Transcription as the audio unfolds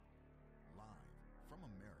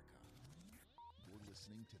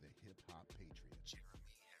listening to the Hip Hop Patriot, Jeremy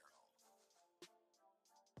Harrell.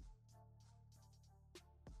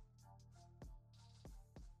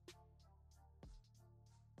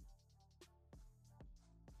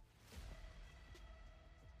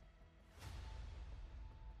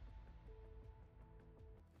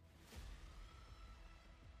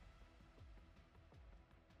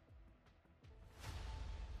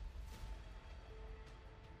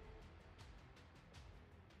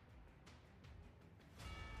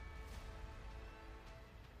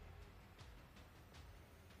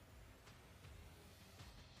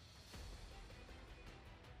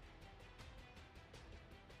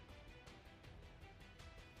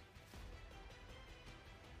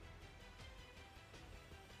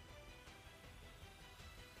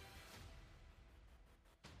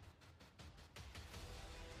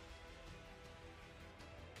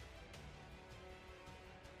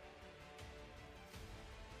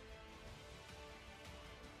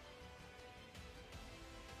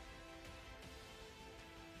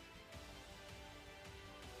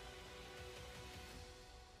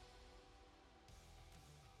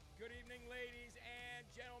 Good evening, ladies and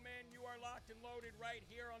gentlemen. You are locked and loaded right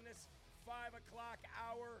here on this 5 o'clock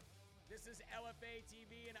hour. This is LFA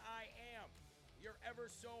TV, and I am your ever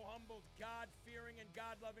so humbled, God-fearing, and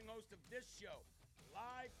God-loving host of this show,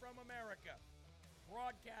 live from America,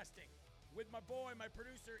 broadcasting with my boy, my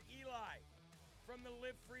producer, Eli, from the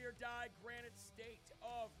Live Free or Die Granite State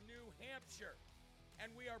of New Hampshire.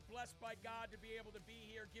 And we are blessed by God to be able to be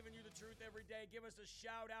here, giving you the truth every day. Give us a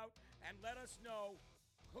shout out and let us know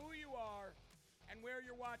who you are and where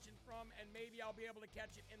you're watching from, and maybe I'll be able to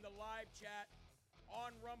catch it in the live chat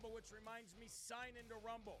on Rumble, which reminds me, sign into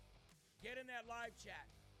Rumble. Get in that live chat.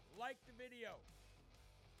 Like the video.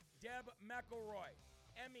 Deb McElroy,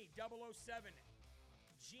 Emmy007,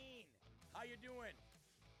 Gene, how you doing?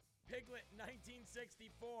 Piglet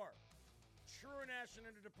 1964, True Nation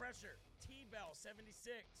Under the Pressure, T-Bell 76,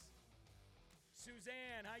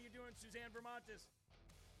 Suzanne, how you doing, Suzanne Vermontes?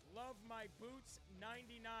 Love My Boots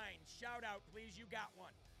 99. Shout out, please. You got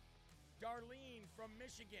one. Darlene from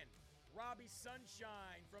Michigan. Robbie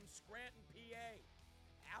Sunshine from Scranton, PA.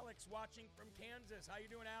 Alex watching from Kansas. How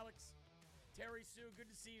you doing, Alex? Terry Sue,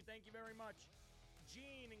 good to see you. Thank you very much.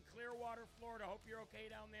 Gene in Clearwater, Florida. Hope you're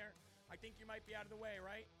okay down there. I think you might be out of the way,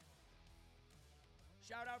 right?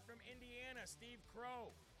 Shout out from Indiana, Steve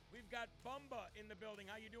Crow. We've got Bumba in the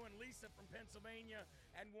building. How you doing? Lisa from Pennsylvania.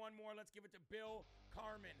 And one more. Let's give it to Bill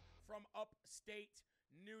Carmen from upstate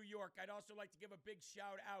New York. I'd also like to give a big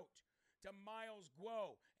shout out to Miles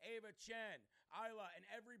Guo, Ava Chen, Isla, and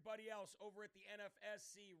everybody else over at the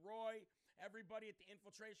NFSC. Roy, everybody at the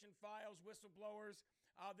Infiltration Files, Whistleblowers.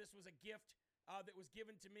 This was a gift that was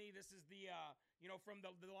given to me. This is the, from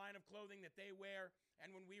the line of clothing that they wear.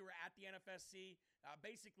 And when we were at the NFSC,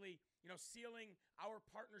 basically, sealing our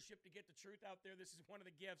partnership to get the truth out there. This is one of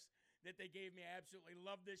the gifts that they gave me. I absolutely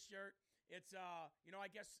love this shirt. It's, I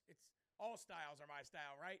guess it's all styles are my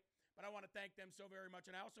style, right? But I want to thank them so very much.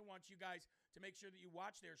 And I also want you guys to make sure that you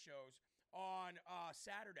watch their shows on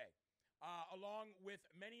Saturday. Along with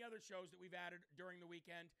many other shows that we've added during the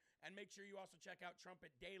weekend. And make sure you also check out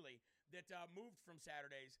Trumpet Daily that moved from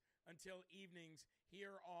Saturdays until evenings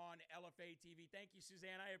here on LFA TV. Thank you,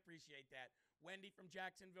 Suzanne. I appreciate that. Wendy from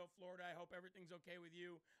Jacksonville, Florida. I hope everything's okay with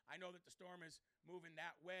you. I know that the storm is moving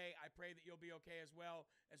that way. I pray that you'll be okay as well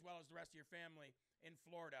as the rest of your family in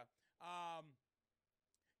Florida.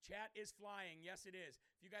 Chat is flying. Yes, it is.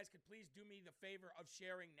 If you guys could please do me the favor of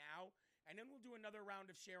sharing now, and then we'll do another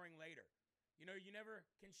round of sharing later. You never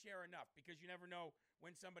can share enough because you never know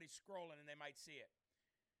when somebody's scrolling and they might see it.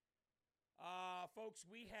 Folks,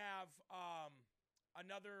 we have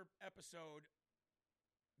another episode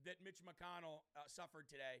that Mitch McConnell suffered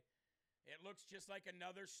today. It looks just like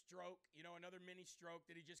another stroke, another mini stroke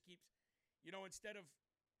that he just keeps, instead of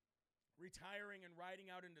retiring and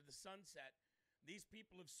riding out into the sunset. These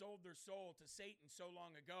people have sold their soul to Satan so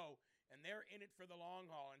long ago, and they're in it for the long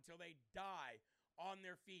haul until they die on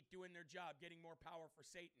their feet, doing their job, getting more power for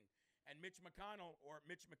Satan. And Mitch McConnell, or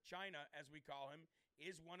Mitch McChina, as we call him,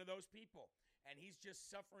 is one of those people. And he's just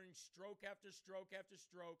suffering stroke after stroke after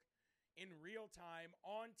stroke in real time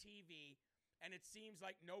on TV, and it seems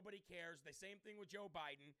like nobody cares. The same thing with Joe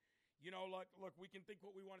Biden. Look, we can think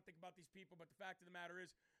what we want to think about these people, but the fact of the matter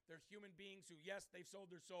is they're human beings who, yes, they've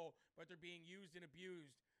sold their soul, but they're being used and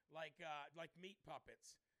abused like meat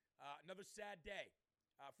puppets. Another sad day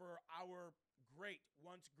for our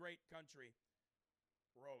once great country.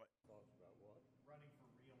 Roll it. Talks about what? Running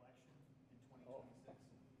for re-election in 2026.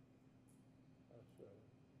 That's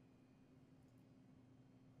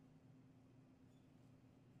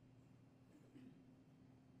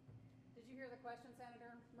you hear the question,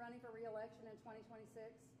 Senator? Running for re-election in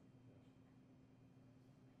 2026?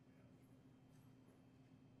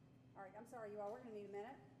 All right, I'm sorry, you all. We're going to need a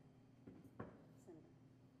minute.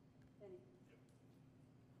 Senator Benny.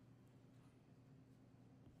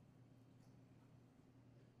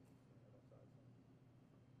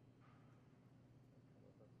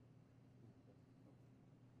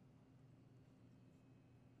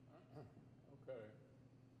 Okay.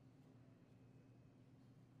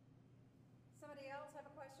 Somebody else have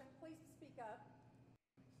a question? Please speak up.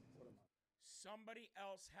 Somebody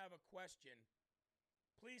else have a question?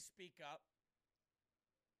 Please speak up.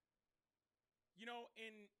 You know,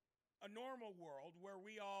 in a normal world where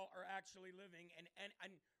we all are actually living, and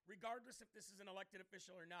regardless if this is an elected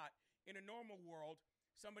official or not, in a normal world,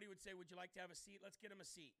 somebody would say, would you like to have a seat? Let's get him a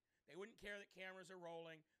seat. They wouldn't care that cameras are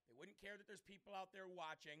rolling. They wouldn't care that there's people out there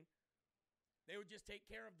watching. They would just take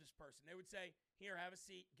care of this person. They would say, here, have a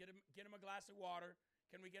seat. Get him a glass of water.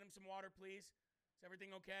 Can we get him some water, please? Is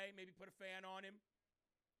everything okay? Maybe put a fan on him.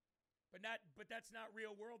 But that's not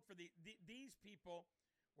real world for these people.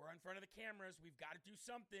 We're in front of the cameras. We've got to do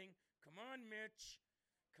something. Come on, Mitch.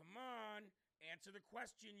 Come on. Answer the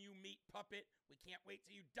question, you meat puppet. We can't wait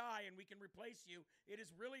till you die and we can replace you. It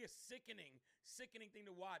is really a sickening thing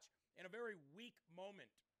to watch, and a very weak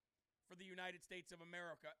moment for the United States of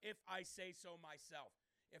America, if I say so myself.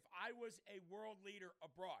 If I was a world leader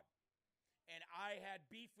abroad and I had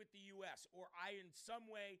beef with the U.S., or I in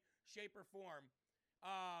some way, shape, or form,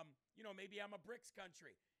 maybe I'm a BRICS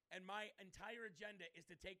country, and my entire agenda is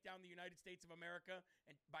to take down the United States of America,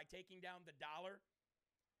 and by taking down the dollar,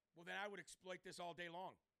 well, then I would exploit this all day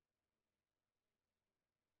long.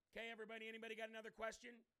 Okay, everybody, anybody got another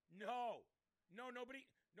question? No, nobody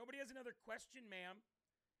has another question, ma'am.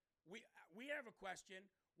 We have a question.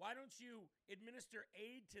 Why don't you administer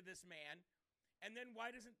aid to this man? And then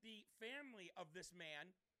why doesn't the family of this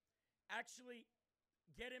man actually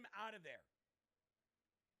get him out of there?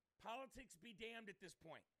 Politics be damned at this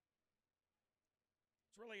point.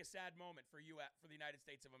 It's really a sad moment for the United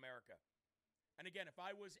States of America. And again, if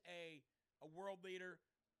I was a world leader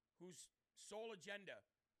whose sole agenda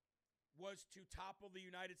was to topple the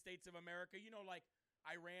United States of America, like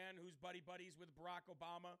Iran, who's buddies with Barack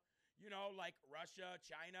Obama, like Russia,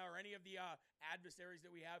 China, or any of the adversaries that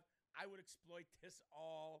we have, I would exploit this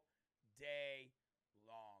all day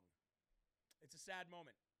long. It's a sad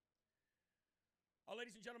moment.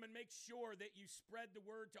 Ladies and gentlemen, make sure that you spread the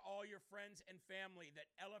word to all your friends and family that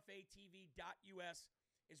LFATV.us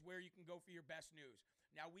is where you can go for your best news.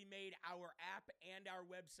 Now, we made our app and our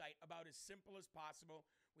website about as simple as possible.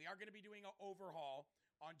 We are going to be doing an overhaul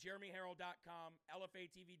on JeremyHerald.com,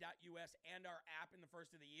 LFATV.us, and our app in the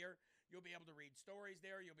first of the year. You'll be able to read stories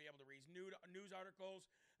there. You'll be able to read news articles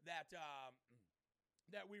that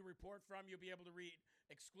we report from. You'll be able to read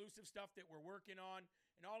exclusive stuff that we're working on,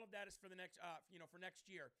 and all of that is for the next, for next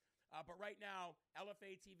year. But right now,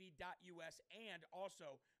 LFATV.us, and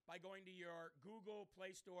also by going to your Google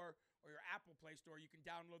Play Store or your Apple Play Store, you can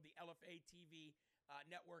download the LFATV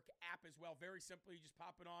network app as well. Very simply, you just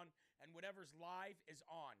pop it on, and whatever's live is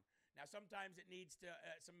on. Now, sometimes it needs to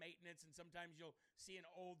some maintenance, and sometimes you'll see an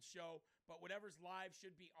old show, but whatever's live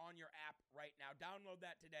should be on your app right now. Download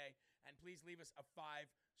that today, and please leave us a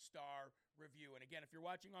 5-star review. And again, if you're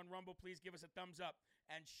watching on Rumble, please give us a thumbs up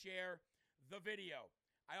and share the video.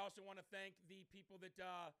 I also want to thank the people that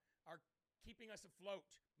are keeping us afloat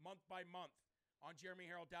month by month on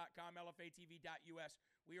JeremyHerald.com, LFATV.us.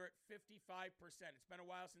 We are at 55%. It's been a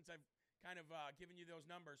while since I've kind of given you those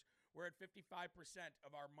numbers. We're at 55%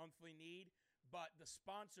 of our monthly need, but the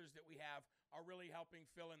sponsors that we have are really helping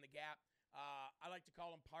fill in the gap. I like to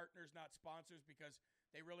call them partners, not sponsors, because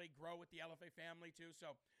they really grow with the LFA family too.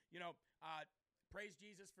 So, praise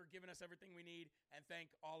Jesus for giving us everything we need, and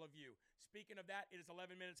thank all of you. Speaking of that, it is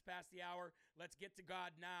 11 minutes past the hour. Let's get to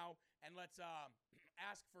God now, and let's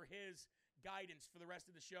ask for his guidance for the rest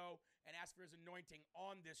of the show, and ask for his anointing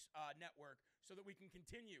on this network so that we can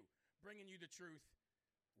continue bringing you the truth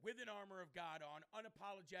with an armor of God on,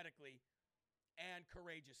 unapologetically and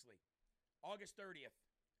courageously. August 30th,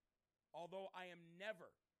 although I am never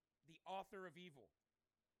the author of evil,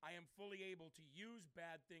 I am fully able to use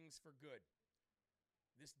bad things for good.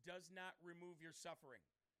 This does not remove your suffering,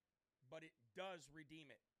 but it does redeem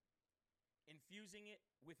it, infusing it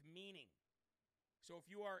with meaning. So if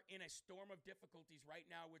you are in a storm of difficulties right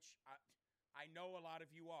now, which I know a lot of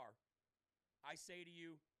you are, I say to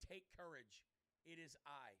you, take courage. It is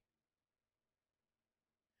I.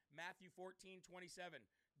 Matthew 14:27.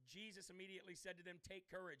 Jesus immediately said to them, take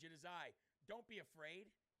courage. It is I. Don't be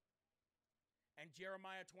afraid. And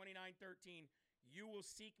Jeremiah 29:13. You will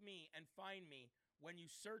seek me and find me when you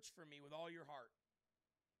search for me with all your heart.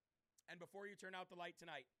 And before you turn out the light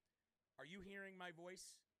tonight, are you hearing my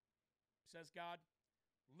voice? Says God.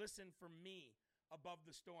 Listen for me above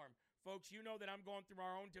the storm. Folks, you know that I'm going through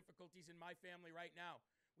our own difficulties in my family right now.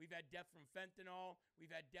 We've had death from fentanyl.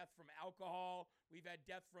 We've had death from alcohol. We've had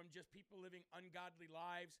death from just people living ungodly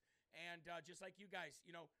lives. And just like you guys,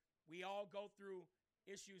 we all go through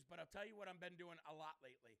issues, but I'll tell you what I've been doing a lot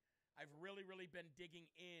lately. I've really, really been digging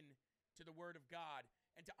in to the Word of God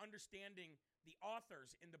and to understanding the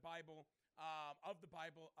authors in the Bible, of the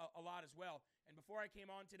Bible, a lot as well. And before I came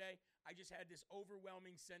on today, I just had this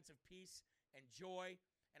overwhelming sense of peace and joy,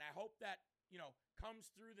 and I hope that,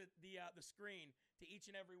 comes through the screen to each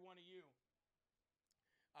and every one of you.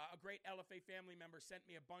 A great LFA family member sent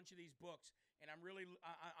me a bunch of these books, and I'm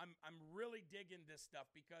really digging this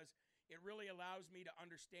stuff because it really allows me to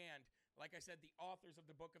understand, like I said, the authors of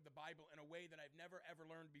the book of the Bible in a way that I've never, ever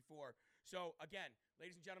learned before. So again,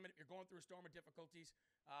 ladies and gentlemen, if you're going through a storm of difficulties,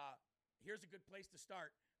 here's a good place to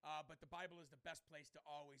start, but the Bible is the best place to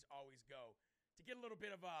always, always go to get a little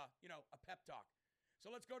bit of a pep talk. So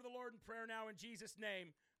let's go to the Lord in prayer now in Jesus'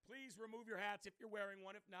 name. Please remove your hats if you're wearing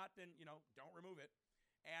one. If not, then, don't remove it.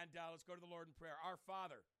 And let's go to the Lord in prayer. Our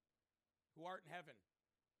Father, who art in heaven,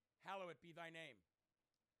 hallowed be thy name.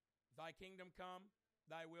 Thy kingdom come,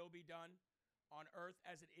 thy will be done, on earth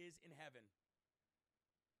as it is in heaven.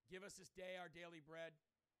 Give us this day our daily bread,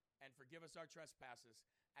 and forgive us our trespasses,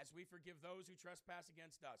 as we forgive those who trespass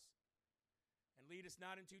against us. And lead us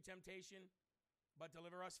not into temptation, but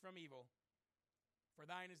deliver us from evil. For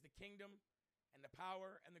thine is the kingdom, and the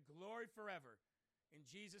power, and the glory forever. In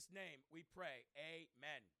Jesus' name we pray,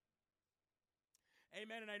 amen.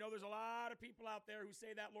 Amen. And I know there's a lot of people out there who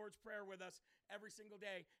say that Lord's Prayer with us every single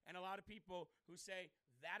day, and a lot of people who say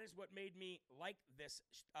that is what made me like this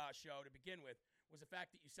show to begin with, was the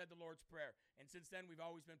fact that you said the Lord's Prayer. And since then, we've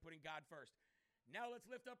always been putting God first. Now let's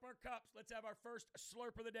lift up our cups. Let's have our first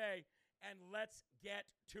slurp of the day, and let's get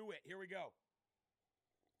to it. Here we go.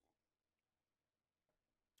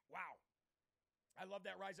 Wow. I love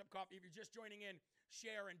that Rise Up coffee. If you're just joining in,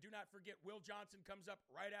 share, and do not forget, Will Johnson comes up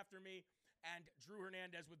right after me, and Drew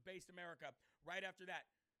Hernandez with Based America right after that.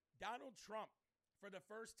 Donald Trump, for the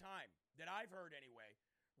first time that I've heard anyway,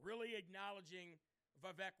 really acknowledging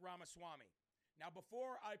Vivek Ramaswamy. Now,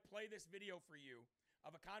 before I play this video for you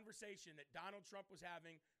of a conversation that Donald Trump was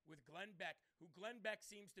having with Glenn Beck, who Glenn Beck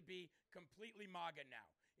seems to be completely MAGA now.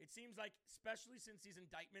 It seems like, especially since these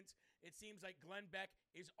indictments, it seems like Glenn Beck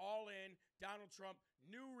is all in, Donald Trump,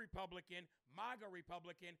 new Republican, MAGA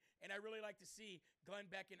Republican, and I really like to see Glenn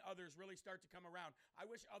Beck and others really start to come around. I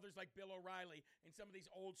wish others like Bill O'Reilly and some of these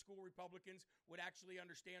old school Republicans would actually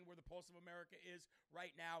understand where the pulse of America is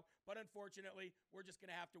right now, but unfortunately, we're just going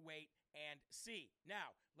to have to wait and see.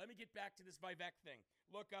 Now, let me get back to this Vivek thing.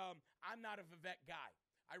 Look, I'm not a Vivek guy.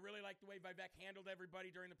 I really like the way Vivek handled everybody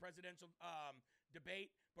during the presidential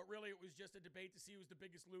debate, but really it was just a debate to see who's the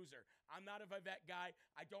biggest loser. I'm not a Vivek guy.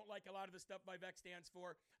 I don't like a lot of the stuff Vivek stands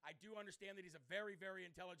for. I do understand that he's a very, very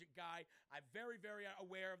intelligent guy. I'm very, very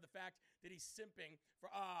aware of the fact that he's simping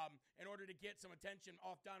for in order to get some attention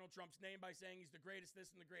off Donald Trump's name by saying he's the greatest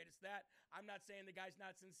this and the greatest that. I'm not saying the guy's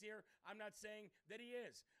not sincere. I'm not saying that he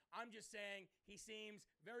is. I'm just saying he seems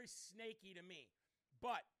very snaky to me.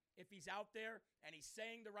 But if he's out there and he's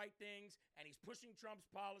saying the right things and he's pushing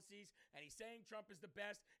Trump's policies and he's saying Trump is the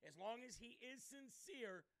best, as long as he is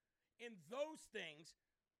sincere in those things,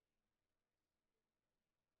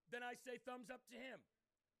 then I say thumbs up to him.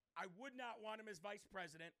 I would not want him as vice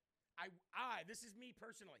president. This is me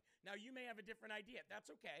personally. Now, you may have a different idea.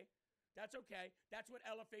 That's okay. That's okay. That's what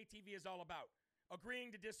LFA TV is all about.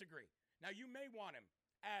 Agreeing to disagree. Now, you may want him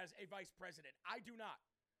as a vice president. I do not.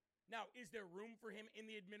 Now, is there room for him in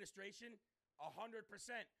the administration? 100%.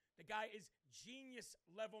 The guy is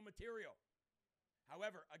genius-level material.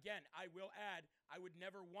 However, again, I will add, I would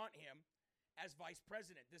never want him as vice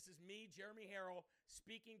president. This is me, Jeremy Harrell,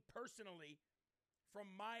 speaking personally from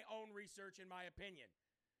my own research and my opinion.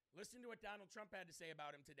 Listen to what Donald Trump had to say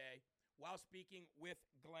about him today while speaking with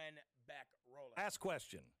Glenn Beck. Roland. Last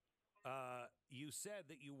question. You said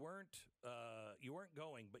that you weren't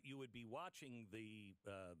going, but you would be watching the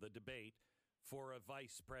debate for a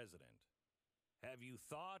vice president. Have you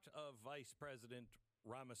thought of Vice President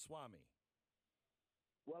Ramaswamy?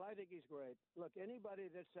 Well, I think he's great. Look, anybody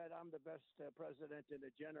that said I'm the best president in a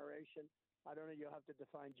generation, I don't know, you'll have to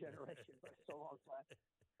define generation, but it's a long time.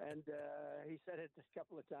 And he said it a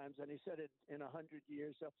couple of times, and he said it in 100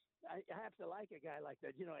 years. So I have to like a guy like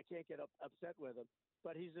that. I can't get upset with him.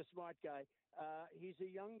 But he's a smart guy. He's a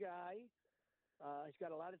young guy. He's got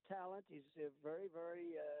a lot of talent. He's a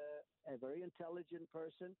very intelligent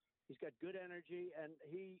person. He's got good energy, and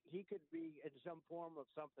he could be in some form of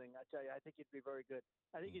something. I tell you, I think he'd be very good.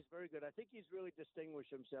 I think he's very good. I think he's really distinguished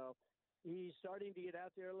himself. He's starting to get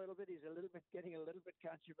out there a little bit. He's getting a little bit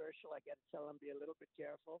controversial. I got to tell him, be a little bit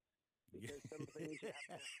careful, because some things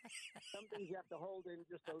you have to hold in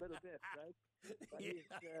just a little bit, right? But he's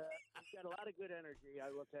got a lot of good energy,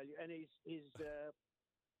 I will tell you, and he's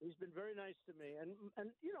been very nice to me, and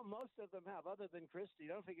most of them have, other than Christie.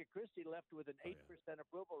 Don't forget, Christie left with an 8%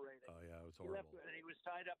 approval rating. Oh yeah, it was horrible. And he was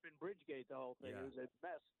tied up in Bridgegate, the whole thing. Yeah. It was a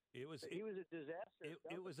mess. He was a disaster.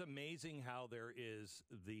 It was amazing how there is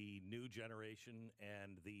the new generation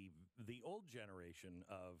and the old generation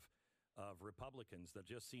of Republicans that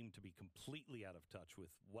just seem to be completely out of touch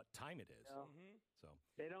with what time it is. Yeah. So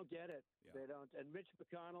they don't get it. Yeah. They don't. And Mitch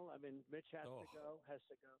McConnell, Mitch has to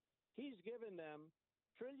go. He's given them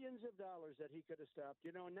trillions of dollars that he could have stopped.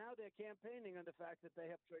 Now they're campaigning on the fact that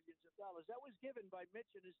they have trillions of dollars. That was given by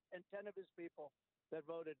Mitch and 10 of his people that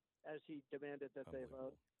voted as he demanded that they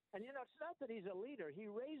vote. And, it's not that he's a leader.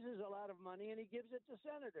 He raises a lot of money and he gives it to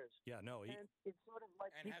senators. Yeah, no. And it's sort of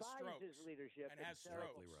like he buys his leadership. And has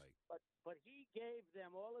strokes. Right. But he gave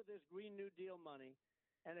them all of this Green New Deal money,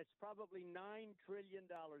 and it's probably $9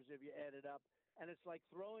 trillion if you add it up. And it's like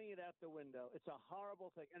throwing it out the window. It's a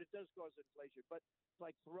horrible thing, and it does cause inflation, but it's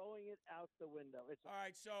like throwing it out the window. All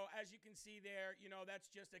right, so as you can see there, that's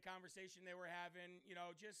just a conversation they were having,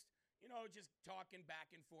 just talking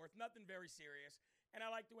back and forth, nothing very serious. And I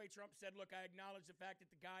like the way Trump said, look, I acknowledge the fact that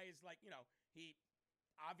the guy is like, he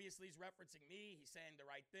obviously is referencing me. He's saying the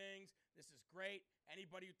right things. This is great.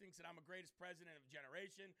 Anybody who thinks that I'm the greatest president of a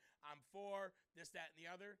generation, I'm for this, that, and the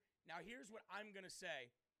other. Now, here's what I'm going to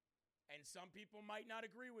say. And some people might not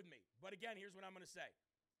agree with me. But again, here's what I'm going to say.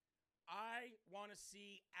 I want to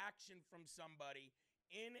see action from somebody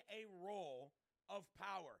in a role of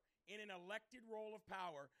power, in an elected role of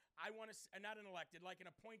power. I want to, not an elected, like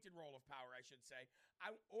an appointed role of power, I should say,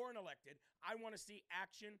 or an elected. I want to see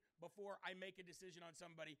action before I make a decision on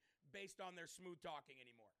somebody based on their smooth talking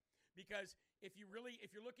anymore. Because if you're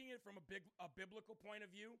looking at it from a biblical point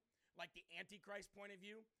of view, like the Antichrist point of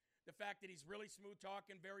view, the fact that he's really smooth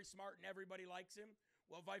talking, very smart, and everybody likes him.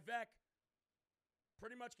 Well, Vivek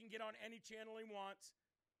pretty much can get on any channel he wants.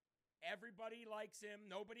 Everybody likes him.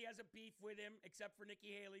 Nobody has a beef with him except for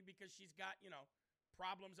Nikki Haley because she's got,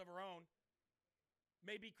 problems of her own.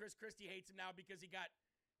 Maybe Chris Christie hates him now because he got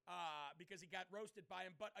roasted by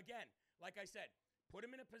him. But again, like I said, put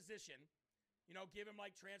him in a position, give him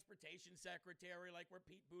like transportation secretary, like where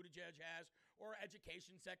Pete Buttigieg has, or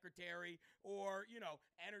education secretary, or,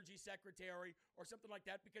 energy secretary, or something like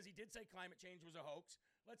that, because he did say climate change was a hoax.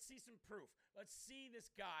 Let's see some proof. Let's see this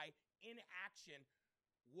guy in action,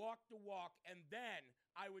 walk the walk, and then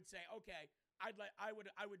I would say, okay, I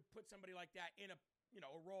would put somebody like that in a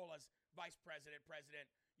role as vice president,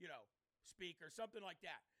 speaker, something like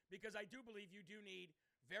that, because I do believe you do need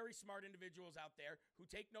very smart individuals out there who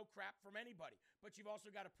take no crap from anybody, but you've also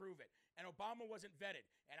got to prove it. And Obama wasn't vetted,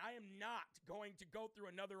 and I am not going to go through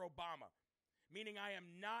another Obama, meaning I am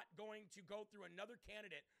not going to go through another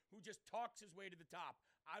candidate who just talks his way to the top.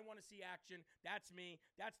 I want to see action. That's me.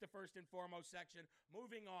 That's the first and foremost section.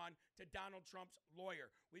 Moving on to Donald Trump's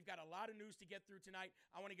lawyer. We've got a lot of news to get through tonight.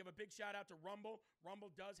 I want to give a big shout out to Rumble.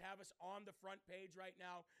 Rumble does have us on the front page right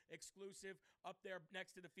now, exclusive, up there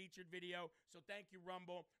next to the featured video. So thank you,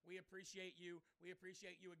 Rumble. We appreciate you. We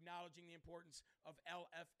appreciate you acknowledging the importance of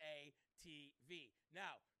LFA TV.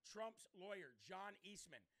 Now, Trump's lawyer, John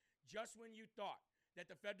Eastman, just when you thought that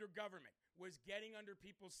the federal government was getting under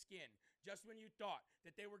people's skin, just when you thought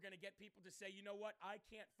that they were going to get people to say, you know what, I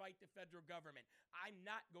can't fight the federal government. I'm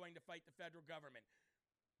not going to fight the federal government.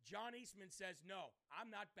 John Eastman says, no,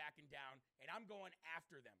 I'm not backing down, and I'm going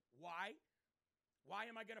after them. Why? Why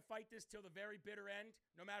am I going to fight this till the very bitter end,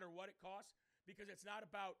 no matter what it costs? Because it's not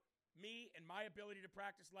about me and my ability to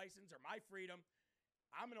practice license or my freedom.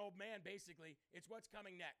 I'm an old man, basically. It's what's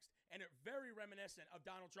coming next. And it's very reminiscent of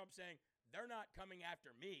Donald Trump saying, they're not coming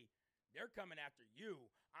after me. They're coming after you.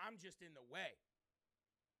 I'm just in the way.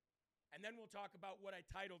 And then we'll talk about what I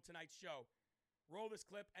titled tonight's show. Roll this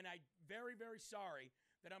clip, and I'm very, very sorry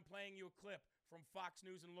that I'm playing you a clip from Fox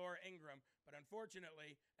News and Laura Ingraham, but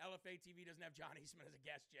unfortunately, LFA TV doesn't have John Eastman as a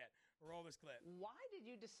guest yet. Roll this clip. Why did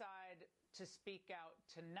you decide to speak out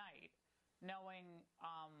tonight, knowing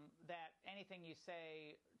that anything you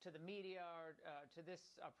say to the media or to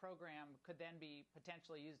this program could then be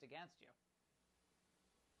potentially used against you?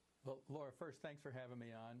 Well, Laura, first, thanks for having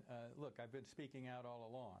me on. Look, I've been speaking out all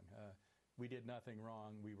along. We did nothing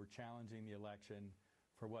wrong. We were challenging the election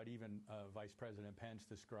for what even Vice President Pence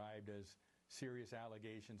described as serious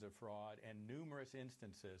allegations of fraud and numerous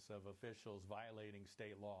instances of officials violating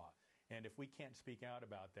state law. And if we can't speak out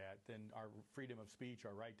about that, then our freedom of speech,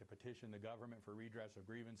 our right to petition the government for redress of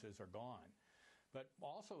grievances are gone. But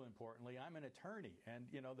also importantly, I'm an attorney, and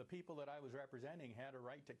the people that I was representing had a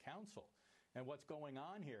right to counsel. And what's going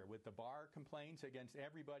on here with the bar complaints against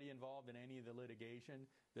everybody involved in any of the litigation,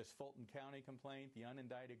 this Fulton County complaint, the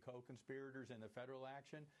unindicted co-conspirators, and the federal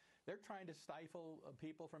action, they're trying to stifle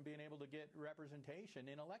people from being able to get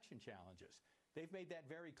representation in election challenges. They've made that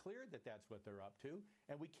very clear that that's what they're up to,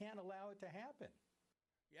 and we can't allow it to happen.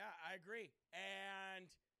 Yeah, I agree.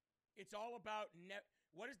 And it's all about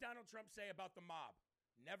what does Donald Trump say about the mob?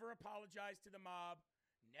 Never apologize to the mob.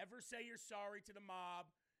 Never say you're sorry to the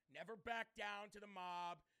mob. Never back down to the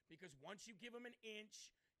mob, because once you give them an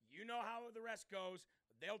inch, you know how the rest goes.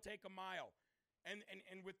 They'll take a mile. And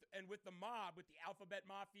with the mob, with the alphabet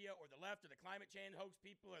mafia or the left or the climate change hoax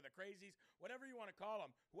people or the crazies, whatever you want to call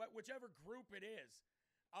them, whichever group it is,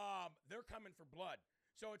 they're coming for blood.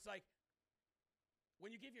 So it's like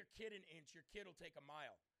when you give your kid an inch, your kid will take a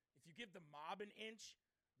mile. If you give the mob an inch,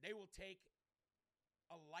 they will take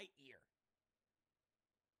a light year.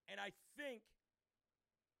 And I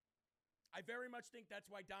very much think that's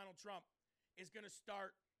why Donald Trump is going to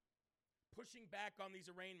start pushing back on these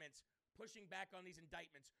arraignments, pushing back on these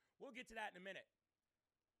indictments. We'll get to that in a minute.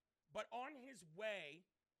 But on his way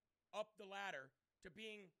up the ladder to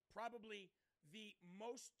being probably the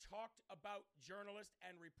most talked about journalist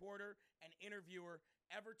and reporter and interviewer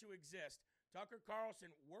ever to exist, Tucker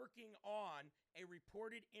Carlson working on a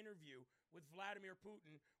reported interview with Vladimir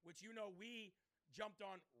Putin, which we jumped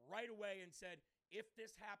on right away and said, if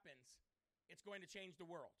this happens, it's going to change the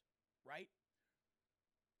world, right?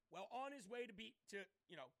 Well, on his way to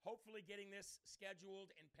hopefully getting this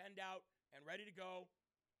scheduled and penned out and ready to go,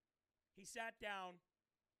 he sat down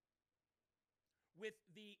with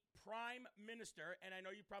the prime minister, and I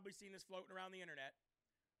know you've probably seen this floating around the internet,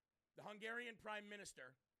 the Hungarian prime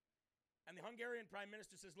minister. And the Hungarian prime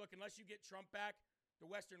minister says, look, unless you get Trump back, the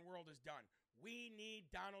Western world is done. We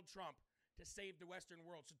need Donald Trump to save the Western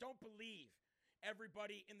world. So don't believe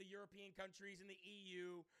everybody in the European countries, in the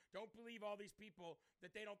EU, don't believe all these people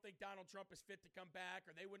that they don't think Donald Trump is fit to come back,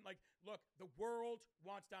 or they wouldn't look, the world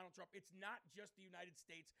wants Donald Trump. It's not just the United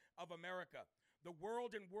States of America. The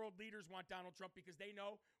world and world leaders want Donald Trump because they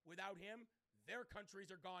know without him, their countries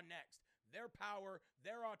are gone next. Their power,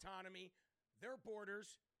 their autonomy, their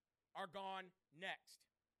borders are gone next.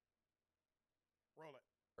 Roll it.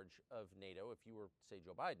 Of NATO, if you were, say,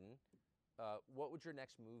 Joe Biden, what would your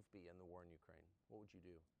next move be in the war in Ukraine? What would you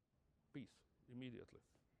do? Peace, immediately.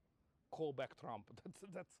 Call back Trump.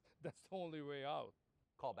 That's the only way out.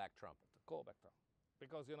 Call back Trump. Call back Trump.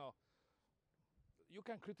 Because, you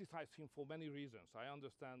can criticize him for many reasons. I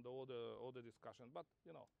understand all the discussion. But,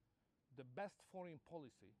 the best foreign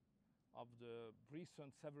policy of the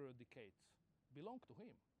recent several decades belonged to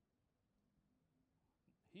him.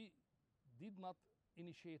 He did not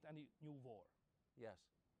initiate any new war. Yes.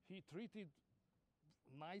 He treated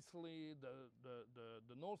nicely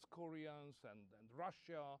the North Koreans and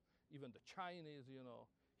Russia, even the Chinese,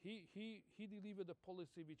 He delivered a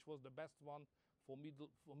policy which was the best one for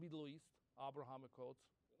Middle East, Abraham Accords.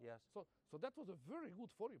 Yes. So that was a very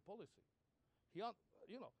good foreign policy.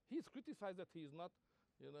 He's criticized that he's not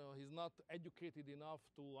educated enough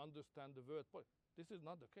to understand the word. This is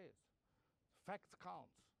not the case. Facts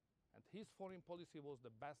count. And his foreign policy was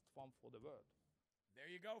the best one for the world. There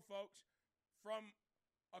you go, folks. From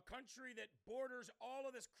a country that borders all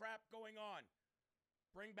of this crap going on,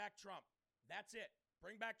 bring back Trump. That's it.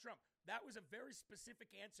 Bring back Trump. That was a very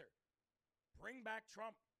specific answer. Bring back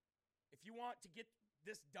Trump. If you want to get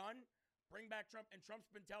this done, bring back Trump. And Trump's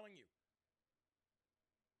been telling you.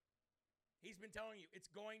 He's been telling you it's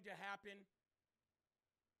going to happen,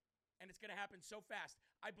 and it's going to happen so fast.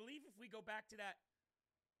 I believe if we go back to that,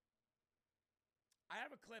 I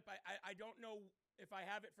have a clip. I don't know if I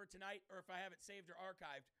have it for tonight or if I have it saved or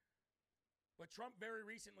archived. But Trump very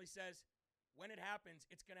recently says, when it happens,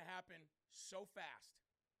 it's going to happen so fast.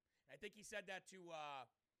 And I think he said that to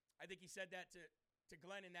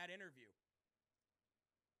Glenn in that interview.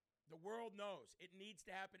 The world knows it needs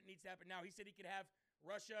to happen. It needs to happen now. He said he could have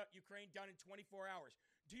Russia, Ukraine done in 24 hours.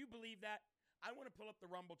 Do you believe that? I want to pull up the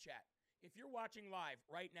Rumble chat. If you're watching live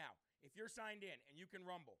right now, if you're signed in and you can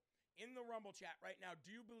Rumble, in the Rumble chat right now, do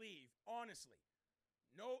you believe, honestly,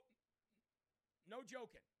 no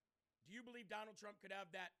joking, do you believe Donald Trump could have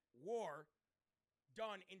that war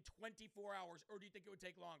done in 24 hours, or do you think it would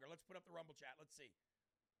take longer? Let's put up the Rumble chat. Let's see.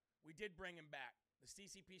 We did bring him back. The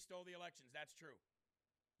CCP stole the elections. That's true.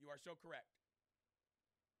 You are so correct.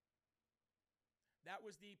 That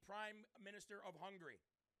was the Prime Minister of Hungary.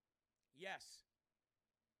 Yes.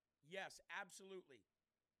 Yes, absolutely.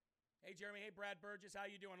 Hey, Jeremy. Hey, Brad Burgess. How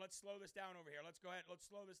you doing? Let's slow this down over here. Let's go ahead. Let's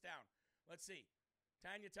slow this down. Let's see.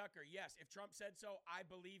 Tanya Tucker. Yes. If Trump said so, I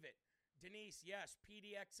believe it. Denise. Yes.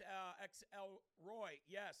 PDXL Roy.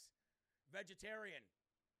 Yes. Vegetarian.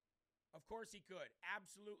 Of course he could.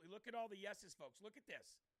 Absolutely. Look at all the yeses, folks. Look at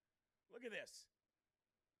this. Look at this.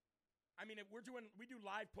 I mean, we do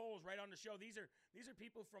live polls right on the show. These are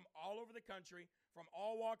people from all over the country, from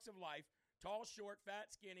all walks of life, tall, short,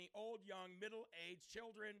 fat, skinny, old, young, middle-aged,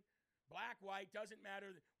 children, black, white, doesn't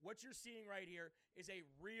matter. What you're seeing right here is a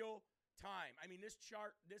real time. I mean, this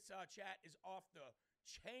chat is off the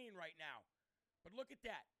chain right now. But look at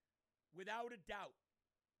that. Without a doubt,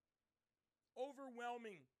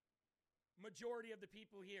 overwhelming majority of the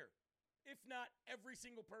people here, if not every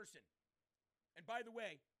single person. And by the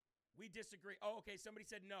way, we disagree. Oh, okay, somebody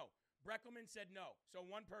said no. Breckelman said no. So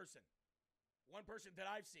one person that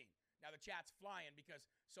I've seen. Now the chat's flying because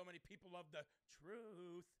so many people love the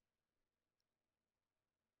truth.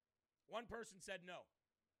 One person said no.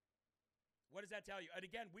 What does that tell you? And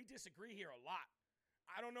again, we disagree here a lot.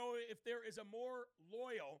 I don't know if there is a more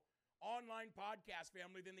loyal online podcast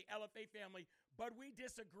family than the LFA family, but we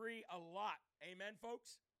disagree a lot. Amen,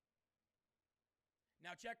 folks?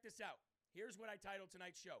 Now, check this out. Here's what I titled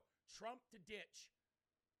tonight's show. Trump to ditch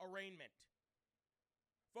arraignment.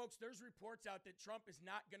 Folks, there's reports out that Trump is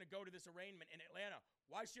not going to go to this arraignment in Atlanta.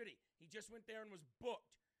 Why should he? He just went there and was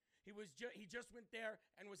booked. He just went there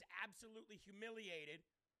and was absolutely humiliated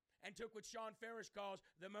and took what Sean Farish calls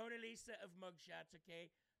the Mona Lisa of mugshots, okay?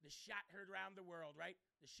 The shot heard around the world, right?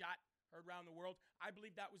 The shot heard around the world. I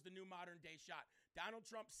believe that was the new modern day shot. Donald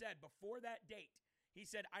Trump said before that date, he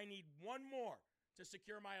said, I need one more to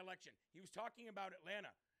secure my election. He was talking about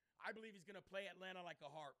Atlanta. I believe he's going to play Atlanta like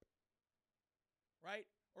a harp, right?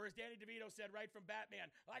 Or as Danny DeVito said right from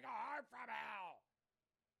Batman, like a harp from hell.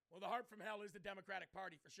 Well, the harp from hell is the Democratic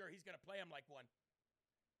Party for sure. He's going to play him like one.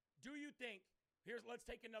 Do you think, let's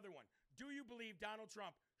take another one. Do you believe Donald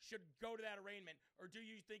Trump should go to that arraignment, or do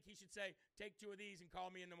you think he should say, take two of these and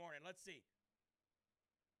call me in the morning? Let's see.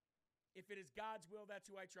 If it is God's will, that's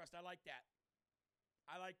who I trust. I like that.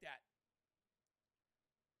 I like that.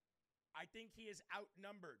 I think he is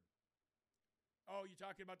outnumbered. Oh, you're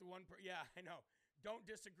talking about the one yeah, I know. Don't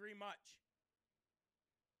disagree much.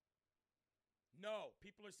 No,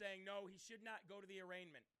 people are saying no, he should not go to the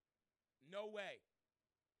arraignment. No way.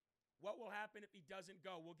 What will happen if he doesn't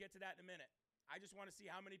go? We'll get to that in a minute. I just want to see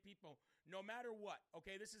how many people, no matter what,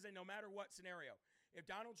 okay, this is a no matter what scenario. If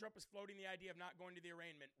Donald Trump is floating the idea of not going to the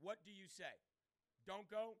arraignment, what do you say? Don't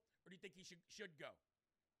go, or do you think he should go?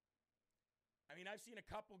 I mean, I've seen a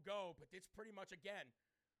couple go, but it's pretty much, again,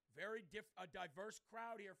 a diverse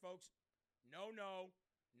crowd here, folks. No, no,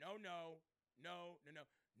 no, no, no, no, no.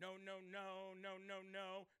 No, no, no, no, no,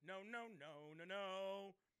 no, no, no, no, no, no.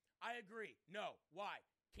 I agree. No. Why?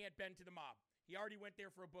 Can't bend to the mob. He already went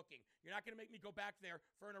there for a booking. You're not going to make me go back there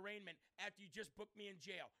for an arraignment after you just booked me in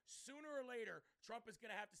jail. Sooner or later, Trump is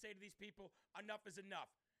going to have to say to these people, enough is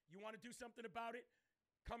enough. You want to do something about it?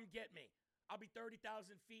 Come get me. I'll be 30,000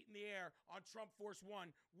 feet in the air on Trump Force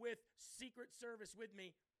One with Secret Service with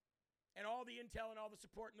me and all the intel and all the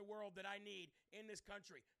support in the world that I need in this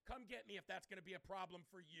country. Come get me if that's going to be a problem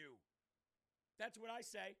for you. That's what I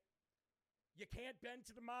say. You can't bend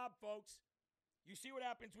to the mob, folks. You see what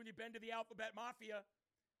happens when you bend to the alphabet mafia.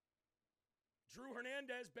 Drew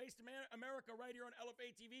Hernandez, based in America right here on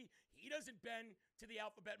LFA TV, he doesn't bend to the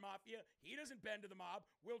alphabet mafia. He doesn't bend to the mob.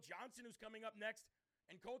 Will Johnson, who's coming up next,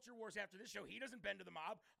 and Culture Wars after this show, he doesn't bend to the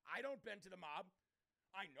mob. I don't bend to the mob.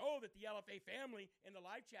 I know that the LFA family in the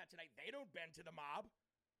live chat tonight, they don't bend to the mob.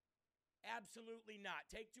 Absolutely not.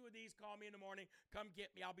 Take two of these, call me in the morning, come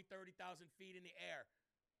get me. I'll be 30,000 feet in the air.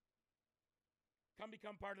 Come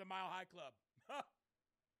become part of the Mile High Club.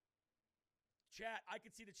 Chat, I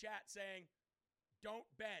could see the chat saying, don't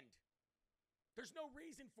bend. There's no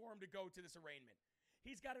reason for him to go to this arraignment.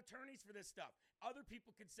 He's got attorneys for this stuff. Other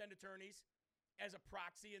people could send attorneys as a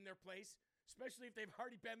proxy in their place, especially if they've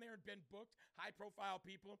already been there and been booked, high-profile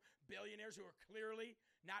people, billionaires who are clearly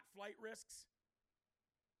not flight risks.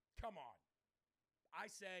 Come on. I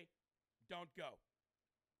say, don't go.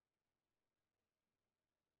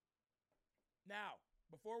 Now,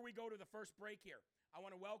 before we go to the first break here, I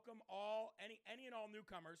want to welcome any and all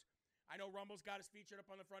newcomers. I know Rumble's got us featured up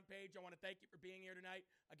on the front page. I want to thank you for being here tonight.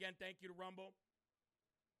 Again, thank you to Rumble.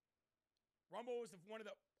 Rumble was one of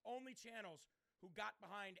the only channels who got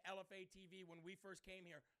behind LFA TV when we first came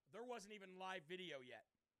here. There wasn't even live video yet.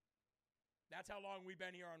 That's how long we've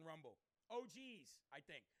been here on Rumble. OGs, I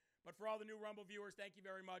think. But for all the new Rumble viewers, thank you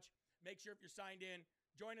very much. Make sure if you're signed in,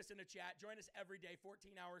 join us in the chat. Join us every day,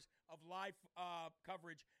 14 hours of live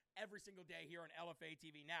coverage every single day here on LFA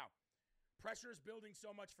TV. Now, pressure is building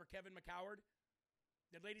so much for Kevin McCoward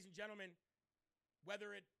that, ladies and gentlemen,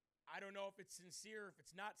 whether I don't know if it's sincere, if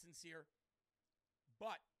it's not sincere,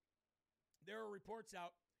 but there are reports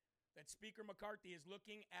out that Speaker McCarthy is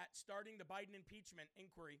looking at starting the Biden impeachment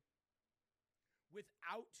inquiry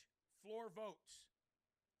without floor votes,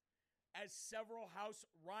 as several House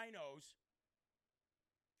rhinos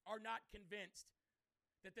are not convinced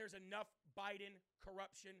that there's enough Biden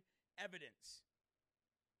corruption evidence.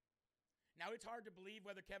 Now, it's hard to believe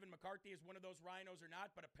whether Kevin McCarthy is one of those rhinos or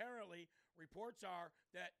not, but apparently reports are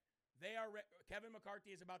that Kevin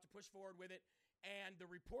McCarthy is about to push forward with it, and the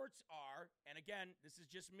reports are, and again, this is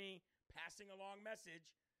just me passing along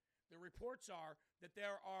message, the reports are that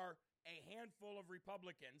there are a handful of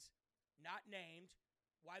Republicans, not named.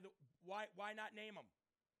 Why not name them?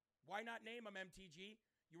 Why not name them, MTG?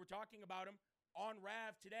 You were talking about them on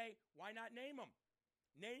RAV today. Why not name them?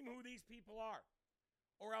 Name who these people are.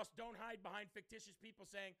 Or else don't hide behind fictitious people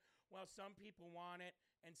saying, well, some people want it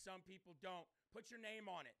and some people don't. Put your name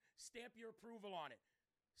on it. Stamp your approval on it.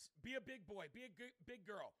 Be a big boy. Be a big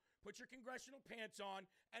girl. Put your congressional pants on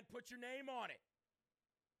and put your name on it.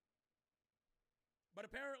 But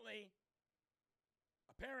apparently,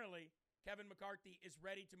 Kevin McCarthy is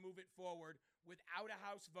ready to move it forward without a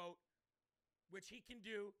House vote, which he can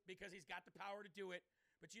do because he's got the power to do it.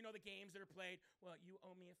 But you know the games that are played. Well, you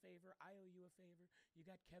owe me a favor. I owe you a favor. You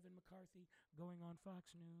got Kevin McCarthy going on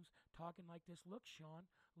Fox News talking like this. Look, Sean,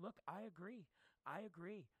 look, I agree. I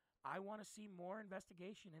want to see more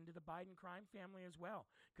investigation into the Biden crime family as well,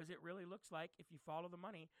 because it really looks like, if you follow the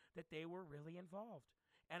money, that they were really involved.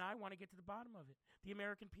 And I want to get to the bottom of it. The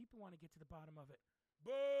American people want to get to the bottom of it.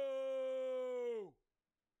 Boo!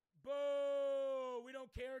 Boo! We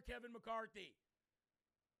don't care, Kevin McCarthy.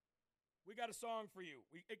 We got a song for you.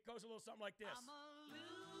 It goes a little something like this. I'm a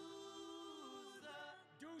loser.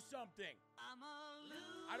 Do something. I'm a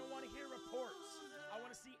loser. I don't want to hear reports. I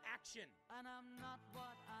want to see action. And I'm not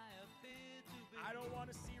what I appear to be. I don't want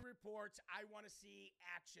to see reports. I want to see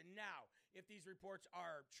action. Now, if these reports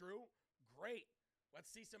are true, great. Let's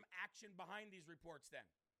see some action behind these reports then.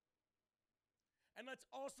 And let's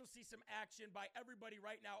also see some action by everybody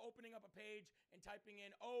right now opening up a page and typing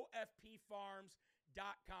in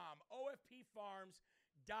ofpfarms.com.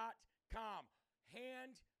 ofpfarms.com.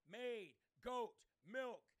 Handmade goat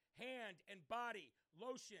milk, hand and body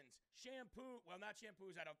lotions, shampoo, well, not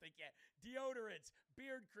shampoos, I don't think yet, deodorants,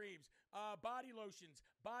 beard creams, body lotions,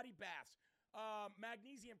 body baths,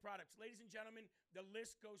 magnesium products. Ladies and gentlemen, the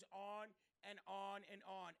list goes on and on and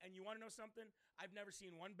on. And you want to know something? I've never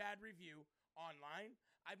seen one bad review online.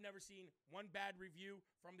 I've never seen one bad review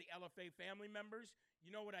from the LFA family members.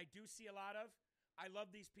 You know what I do see a lot of? I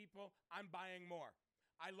love these people. I'm buying more.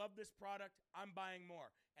 I love this product. I'm buying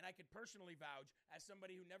more. And I can personally vouch, as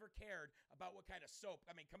somebody who never cared about what kind of soap.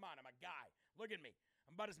 I mean, come on, I'm a guy. Look at me.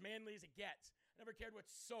 I'm about as manly as it gets. I never cared what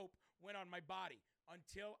soap went on my body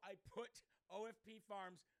until I put OFP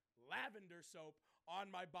Farms lavender soap on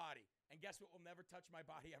my body. And guess what will never touch my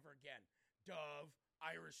body ever again? Dove,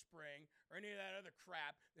 Irish Spring, or any of that other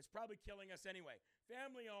crap that's probably killing us anyway.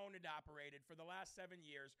 Family owned and operated for the last 7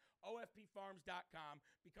 years. OFPfarms.com.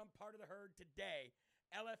 Become part of the herd today.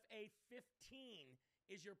 LFA15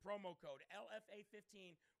 is your promo code.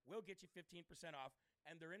 LFA15 will get you 15% off,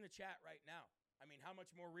 and they're in the chat right now. I mean, how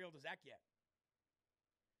much more real does that get?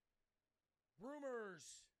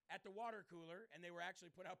 Rumors at the water cooler, and they were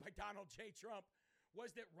actually put out by Donald J. Trump,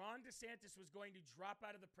 was that Ron Desantis was going to drop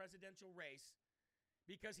out of the presidential race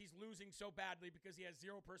because he's losing so badly, because he has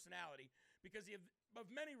zero personality, because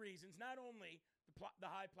of many reasons, not only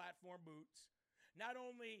the high platform boots, not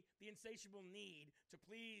only the insatiable need to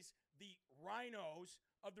please the rhinos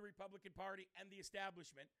of the Republican Party and the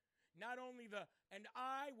establishment, not only and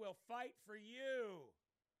I will fight for you,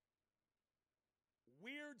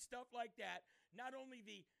 weird stuff like that, not only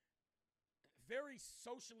the very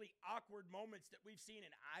socially awkward moments that we've seen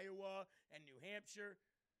in Iowa and New Hampshire,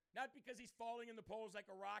 not because he's falling in the polls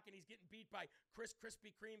like a rock and he's getting beat by Chris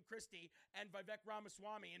Krispy Kreme Christie and Vivek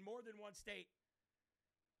Ramaswamy in more than one state,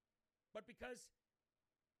 but because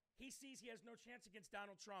he sees he has no chance against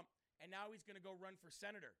Donald Trump, and now he's going to go run for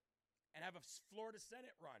senator and have a Florida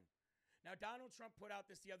Senate run. Now, Donald Trump put out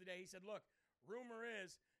this the other day. He said, look, rumor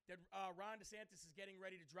is that Ron DeSantis is getting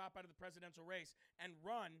ready to drop out of the presidential race and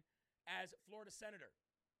run as Florida senator.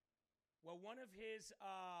 Well, one of his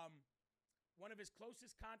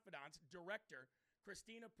closest confidants, director,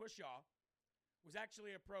 Christina Pushaw, was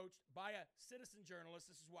actually approached by a citizen journalist.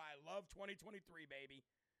 This is why I love 2023, baby.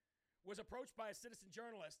 Was approached by a citizen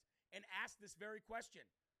journalist and asked this very question.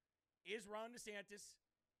 Is Ron DeSantis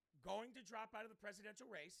going to drop out of the presidential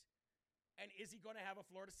race? And is he going to have a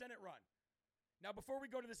Florida Senate run? Now, before we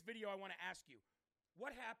go to this video, I want to ask you,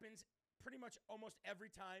 what happens pretty much almost every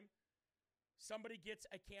time somebody gets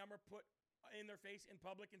a camera put in their face in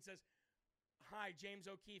public and says, "Hi, James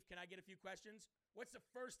O'Keefe, can I get a few questions?" What's the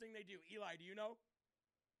first thing they do? Eli, do you know?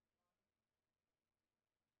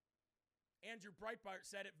 Andrew Breitbart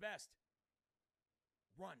said it best.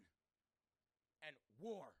 Run. And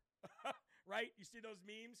war. Right? You see those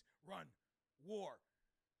memes? Run. War.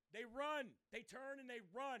 They run. They turn and they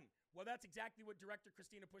run. Well, that's exactly what Director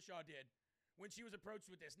Christina Pushaw did when she was approached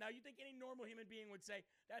with this. Now, you think any normal human being would say,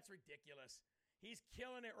 that's ridiculous. He's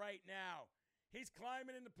killing it right now. He's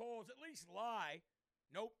climbing in the polls. At least lie.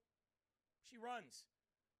 Nope. She runs.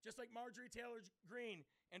 Just like Marjorie Taylor Greene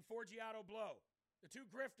and Forgiato Blow. The two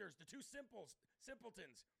grifters, the two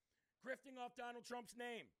simpletons, grifting off Donald Trump's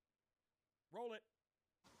name. Roll it.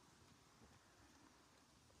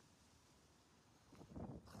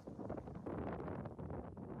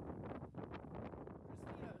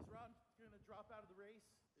 Christina, is Ron going to drop out of the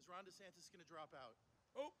race? Is Ron DeSantis going to drop out?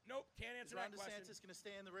 Oh, nope, can't answer that question. Is Ron DeSantis going to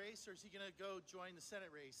stay in the race, or is he going to go join the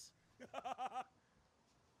Senate race?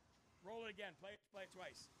 Roll it again. Play it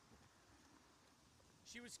twice.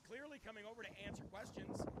 She was clearly coming over to answer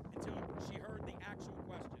questions until she heard the actual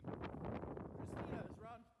question. Christina, is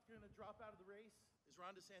Ron going to drop out of the race? Is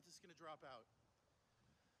Ron DeSantis going to drop out?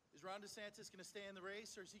 Is Ron DeSantis going to stay in the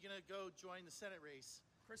race, or is he going to go join the Senate race?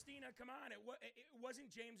 Christina, come on. It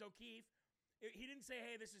wasn't James O'Keefe. He didn't say,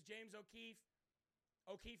 hey, this is James O'Keefe,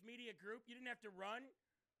 O'Keefe Media Group. You didn't have to run.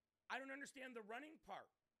 I don't understand the running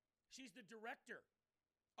part. She's the director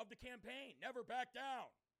of the campaign. Never back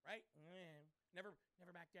down, right? Never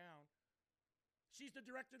back down. She's the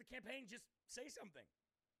director of the campaign. Just say something.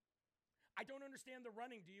 I don't understand the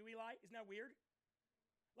running. Do you, Eli? Isn't that weird?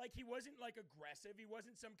 Like, he wasn't, like, aggressive. He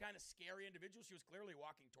wasn't some kind of scary individual. She was clearly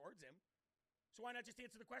walking towards him. So why not just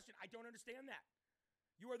answer the question? I don't understand that.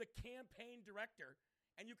 You are the campaign director,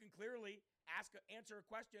 and you can clearly answer a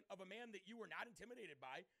question of a man that you were not intimidated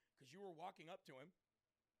by because you were walking up to him.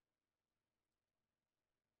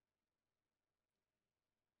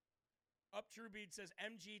 Up Truebead says,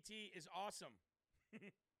 MGT is awesome.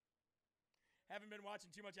 Haven't been watching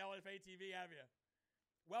too much LFA TV, have you?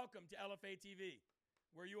 Welcome to LFA TV,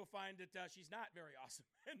 where you will find that she's not very awesome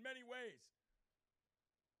in many ways.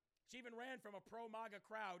 She even ran from a pro-MAGA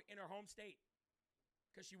crowd in her home state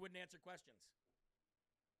because she wouldn't answer questions.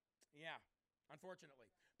 Yeah, unfortunately.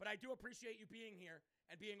 But I do appreciate you being here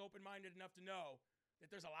and being open-minded enough to know that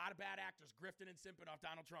there's a lot of bad actors grifting and simping off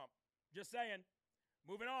Donald Trump. Just saying.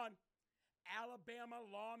 Moving on. Alabama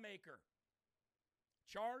lawmaker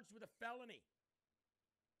charged with a felony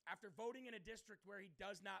after voting in a district where he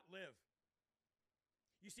does not live.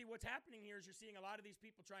 You see, what's happening here is you're seeing a lot of these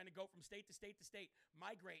people trying to go from state to state to state,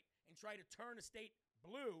 migrate, and try to turn a state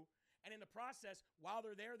blue. And in the process, while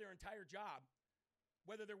they're there, their entire job,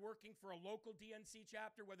 whether they're working for a local DNC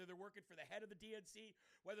chapter, whether they're working for the head of the DNC,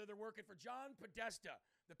 whether they're working for John Podesta,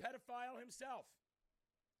 the pedophile himself,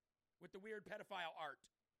 with the weird pedophile art,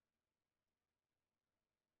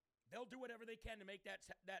 they'll do whatever they can to make that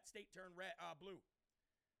state turn blue.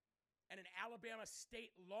 And an Alabama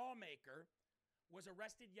state lawmaker was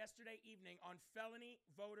arrested yesterday evening on felony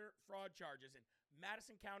voter fraud charges in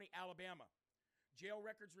Madison County, Alabama. Jail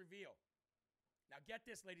records reveal. Now get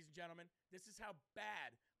this, ladies and gentlemen. This is how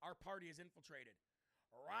bad our party is infiltrated.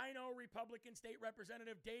 Rhino Republican State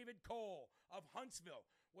Representative David Cole of Huntsville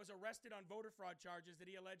was arrested on voter fraud charges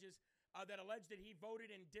that alleged that he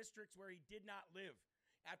voted in districts where he did not live.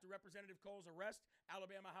 After Representative Cole's arrest,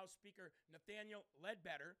 Alabama House Speaker Nathaniel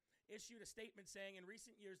Ledbetter issued a statement saying in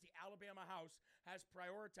recent years the Alabama House has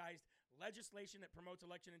prioritized legislation that promotes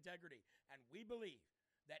election integrity, and we believe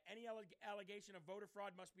that any allegation of voter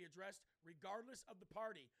fraud must be addressed regardless of the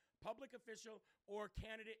party, public official, or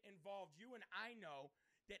candidate involved. You and I know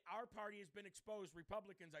that our party has been exposed,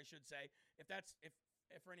 Republicans I should say, if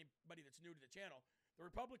for anybody that's new to the channel, the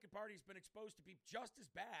Republican Party has been exposed to be just as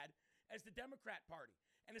bad as the Democrat Party.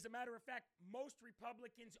 And as a matter of fact, most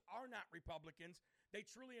Republicans are not Republicans. They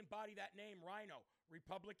truly embody that name, Rhino,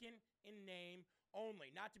 Republican in name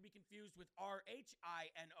only, not to be confused with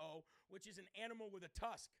RHINO, which is an animal with a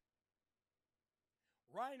tusk.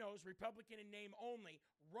 Rhinos, Republican in name only,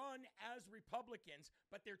 run as Republicans,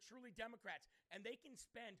 but they're truly Democrats. And they can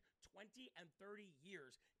spend 20 and 30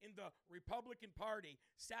 years in the Republican Party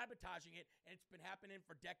sabotaging it, and it's been happening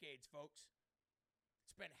for decades, folks.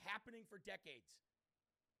 It's been happening for decades.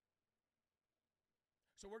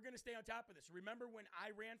 So we're going to stay on top of this. Remember when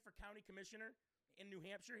I ran for county commissioner in New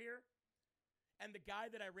Hampshire here? And the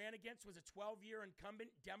guy that I ran against was a 12-year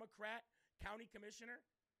incumbent Democrat county commissioner?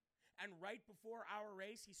 And right before our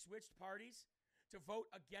race, he switched parties to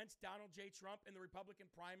vote against Donald J. Trump in the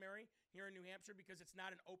Republican primary here in New Hampshire because it's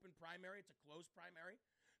not an open primary, it's a closed primary.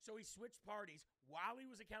 So he switched parties while he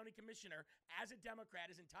was a county commissioner as a Democrat,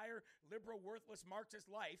 his entire liberal, worthless Marxist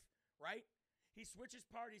life, right? He switches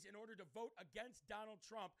parties in order to vote against Donald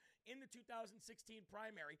Trump in the 2016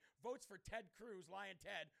 primary, votes for Ted Cruz, Lion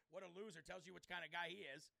Ted, what a loser, tells you which kind of guy he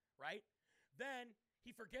is, right? Then he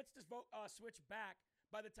forgets to vote, switch back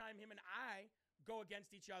by the time him and I go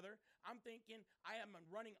against each other. I'm thinking I am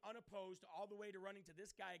running unopposed all the way to running to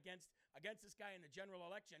this guy against this guy in the general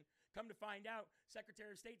election. Come to find out,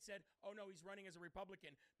 Secretary of State said, oh no, he's running as a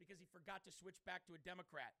Republican because he forgot to switch back to a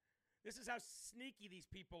Democrat. This is how sneaky these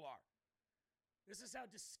people are. This is how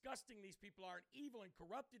disgusting these people are and evil and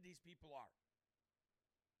corrupted these people are.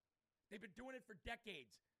 They've been doing it for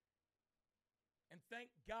decades. And thank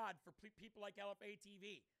God for people like LFA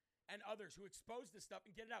TV and others who expose this stuff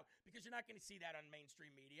and get it out, because you're not going to see that on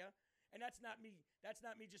mainstream media. And that's not me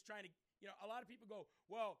just trying to, a lot of people go,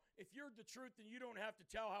 well, if you're the truth, then you don't have to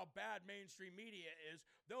tell how bad mainstream media is.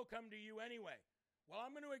 They'll come to you anyway. Well,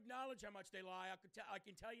 I'm going to acknowledge how much they lie. I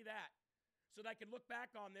can tell you that. So that I can look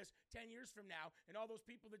back on this 10 years from now, and all those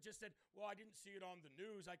people that just said, well, I didn't see it on the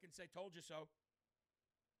news, I can say, told you so.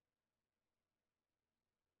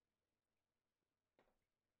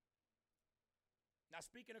 Now,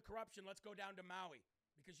 speaking of corruption, let's go down to Maui,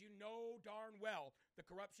 because you know darn well the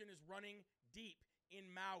corruption is running deep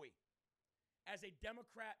in Maui. As a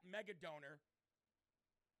Democrat mega donor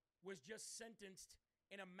was just sentenced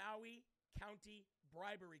in a Maui County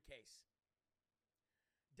bribery case.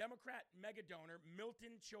 Democrat mega donor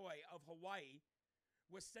Milton Choi of Hawaii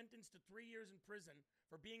was sentenced to 3 years in prison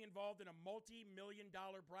for being involved in a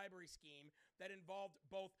multi-million-dollar bribery scheme that involved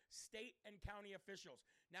both state and county officials.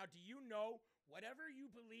 Now, do you know, whatever you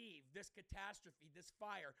believe, this catastrophe, this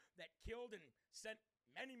fire that killed and sent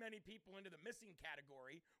many, many people into the missing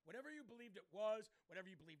category, whatever you believed it was, whatever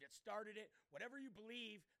you believed it started it, whatever you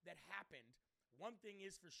believe that happened, one thing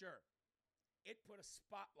is for sure. It put a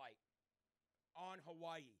spotlight on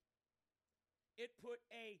Hawaii. It put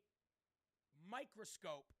a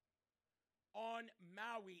microscope on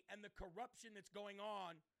Maui and the corruption that's going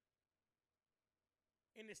on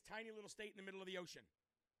in this tiny little state in the middle of the ocean.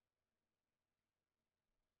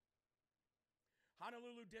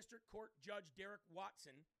 Honolulu District Court Judge Derek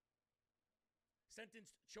Watson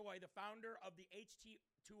sentenced Choi, the founder of the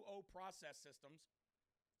H2O process systems,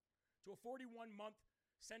 to a 41-month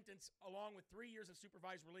sentence along with 3 years of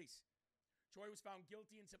supervised release. Choi was found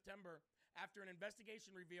guilty in September after an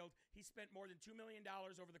investigation revealed he spent more than $2 million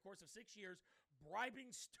over the course of 6 years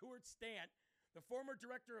bribing Stuart Stant, the former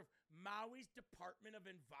director of Maui's Department of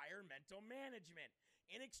Environmental Management,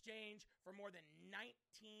 in exchange for more than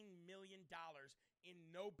 $19 million in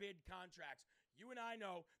no-bid contracts. You and I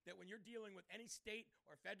know that when you're dealing with any state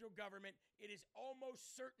or federal government, it is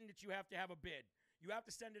almost certain that you have to have a bid. You have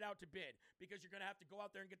to send it out to bid because you're going to have to go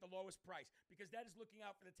out there and get the lowest price, because that is looking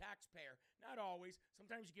out for the taxpayer. Not always.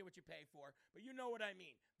 Sometimes you get what you pay for, but you know what I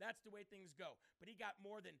mean. That's the way things go. But he got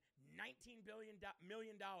more than $19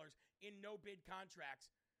 million in no-bid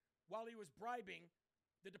contracts while he was bribing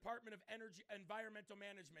the Department of Environmental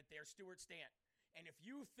Management there, Stuart Stant. And if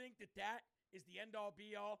you think that that is the end-all,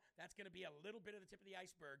 be-all, that's going to be a little bit of the tip of the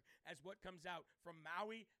iceberg as what comes out from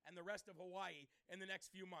Maui and the rest of Hawaii in the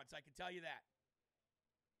next few months. I can tell you that.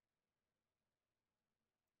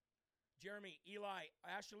 Jeremy, Eli,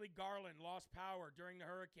 Ashley Garland lost power during the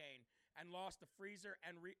hurricane and lost the freezer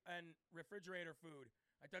and refrigerator food.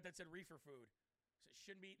 I thought that said reefer food. So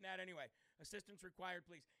shouldn't be eating that anyway. Assistance required,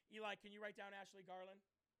 please. Eli, can you write down Ashley Garland?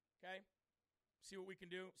 Okay. See what we can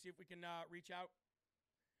do. See if we can reach out.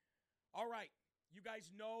 All right. You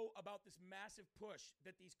guys know about this massive push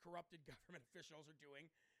that these corrupted government officials are doing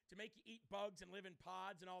to make you eat bugs and live in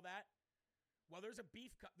pods and all that. Well, there's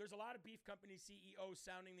a lot of beef company CEOs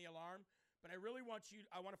sounding the alarm, but I want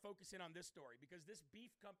to focus in on this story, because this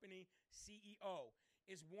beef company CEO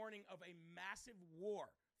is warning of a massive war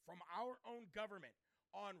from our own government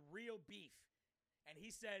on real beef. And he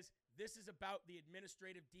says this is about the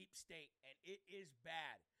administrative deep state, and it is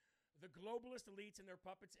bad. The globalist elites and their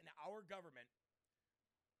puppets in our government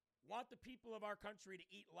want the people of our country to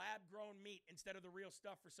eat lab-grown meat instead of the real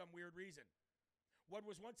stuff for some weird reason. What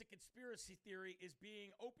was once a conspiracy theory is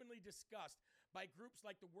being openly discussed by groups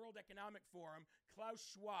like the World Economic Forum, Klaus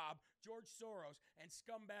Schwab, George Soros, and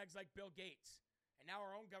scumbags like Bill Gates. And now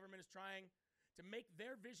our own government is trying to make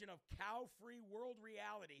their vision of cow-free world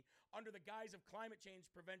reality under the guise of climate change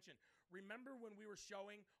prevention. Remember when we were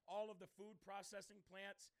showing all of the food processing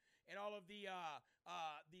plants and all of the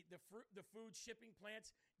food shipping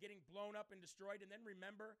plants getting blown up and destroyed? And then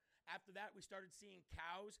remember, after that, we started seeing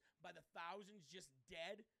cows by the thousands just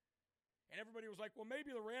dead? And everybody was like, well,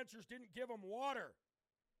 maybe the ranchers didn't give them water.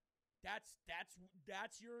 That's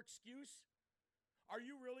your excuse? Are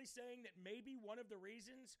you really saying that maybe one of the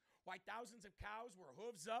reasons why thousands of cows were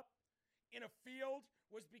hooves up in a field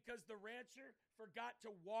was because the rancher forgot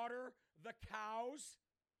to water the cows?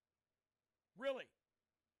 Really?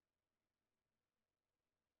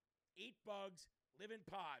 Eat bugs, live in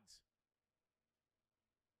pods.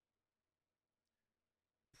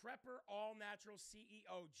 Prepper All Natural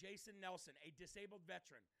CEO Jason Nelson, a disabled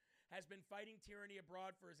veteran, has been fighting tyranny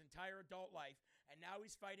abroad for his entire adult life, and now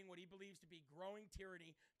he's fighting what he believes to be growing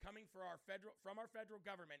tyranny coming from our federal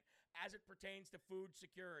government as it pertains to food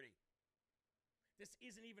security. This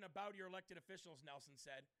isn't even about your elected officials, Nelson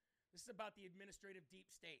said. This is about the administrative deep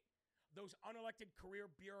state, those unelected career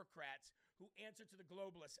bureaucrats who answer to the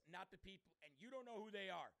globalists, not the people, and you don't know who they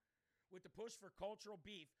are. With the push for cultural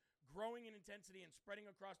beef growing in intensity and spreading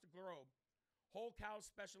across the globe, Whole Cows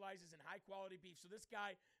specializes in high-quality beef. So this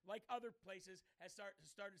guy, like other places, has started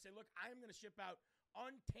to say, look, I'm going to ship out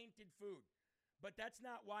untainted food. But that's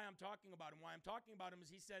not why I'm talking about him. Why I'm talking about him is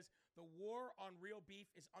he says the war on real beef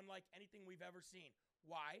is unlike anything we've ever seen.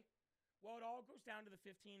 Why? Well, it all goes down to the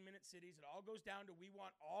 15-minute cities. It all goes down to we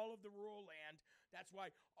want all of the rural land. That's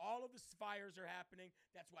why all of the fires are happening.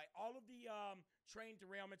 That's why all of the train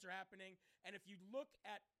derailments are happening. And if you look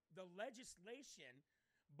at the legislation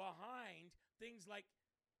behind things like,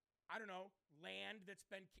 I don't know, land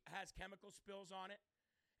has chemical spills on it,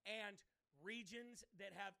 and regions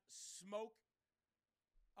that have smoke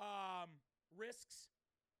risks.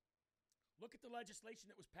 Look at the legislation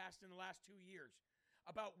that was passed in the last 2 years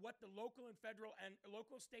about what the local,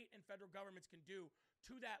 state, and federal governments can do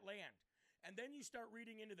to that land. And then you start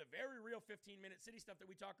reading into the very real 15-minute city stuff that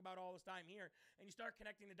we talk about all this time here, and you start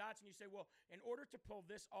connecting the dots, and you say, well, in order to pull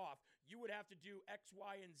this off, you would have to do X,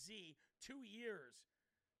 Y, and Z 2 years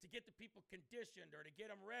to get the people conditioned or to get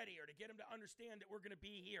them ready or to get them to understand that we're going to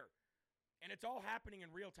be here. And it's all happening in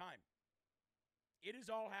real time. It is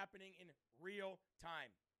all happening in real time.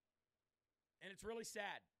 And it's really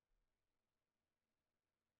sad.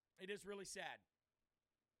 It is really sad.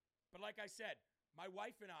 But like I said, my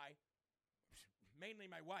wife and I, mainly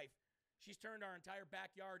my wife, she's turned our entire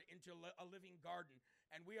backyard into a living garden.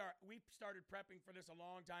 And we started prepping for this a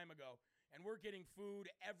long time ago. And we're getting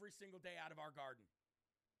food every single day out of our garden.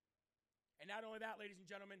 And not only that, ladies and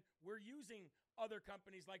gentlemen, we're using other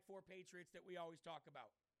companies like 4 Patriots that we always talk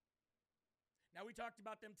about. Now, we talked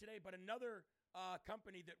about them today, but another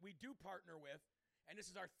company that we do partner with, and this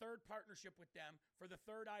is our third partnership with them for the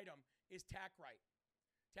third item, is TacRite.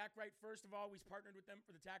 TacRite, first of all, we partnered with them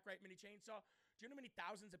for the TacRite mini chainsaw. Do you know how many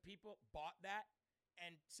thousands of people bought that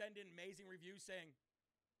and send in amazing reviews saying,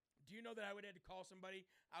 do you know that I would have to call somebody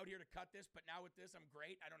out here to cut this, but now with this, I'm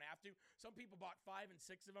great. I don't have to. Some people bought 5 and 6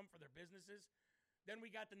 of them for their businesses. Then we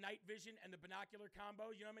got the night vision and the binocular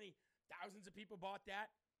combo. You know how many thousands of people bought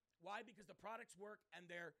that? Why? Because the products work and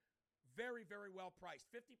they're very, very well priced.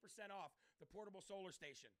 50% off the portable solar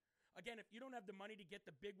station. Again, if you don't have the money to get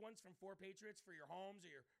the big ones from 4 Patriots for your homes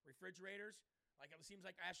or your refrigerators, like it seems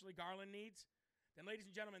like Ashley Garland needs, then ladies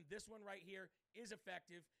and gentlemen, this one right here is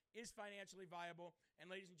effective, is financially viable,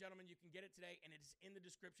 and ladies and gentlemen, you can get it today, and it is in the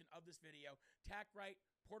description of this video. TacRite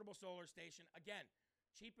portable solar station. Again,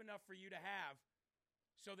 cheap enough for you to have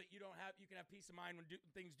so that you can have peace of mind when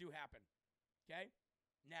things do happen. Okay?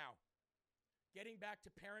 Now, getting back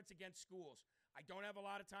to parents against schools. I don't have a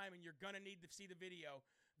lot of time, and you're going to need to see the video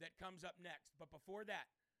that comes up next. But before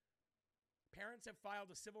that, parents have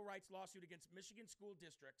filed a civil rights lawsuit against Michigan school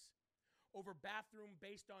districts over bathroom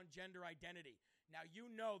based on gender identity. Now, you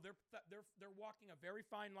know they're walking a very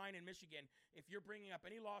fine line in Michigan if you're bringing up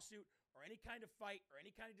any lawsuit or any kind of fight or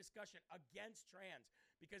any kind of discussion against trans,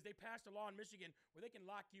 because they passed a law in Michigan where they can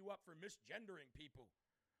lock you up for misgendering people.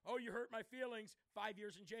 Oh, you hurt my feelings, 5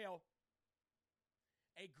 years in jail.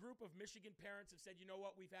 A group of Michigan parents have said, you know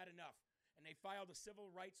what, we've had enough. And they filed a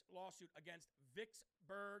civil rights lawsuit against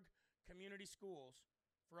Vicksburg Community Schools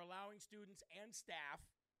for allowing students and staff,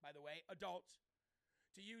 by the way, adults,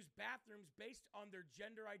 to use bathrooms based on their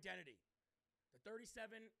gender identity. The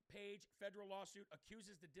 37-page federal lawsuit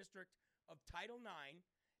accuses the district of Title IX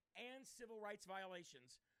and civil rights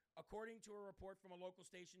violations, according to a report from a local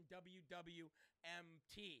station,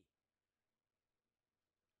 WWMT.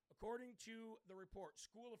 According to the report,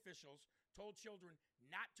 school officials told children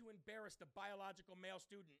not to embarrass the biological male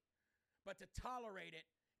student, but to tolerate it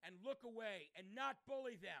and look away and not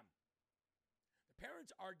bully them. The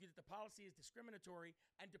parents argue that the policy is discriminatory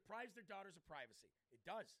and deprives their daughters of privacy. It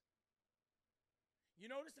does. You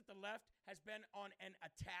notice that the left has been on an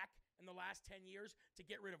attack in the last 10 years to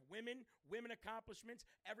get rid of women, women accomplishments,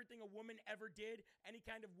 everything a woman ever did, any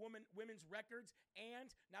kind of women's records, and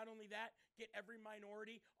not only that, get every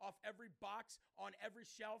minority off every box, on every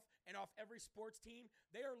shelf, and off every sports team.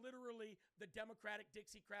 They are literally the Democratic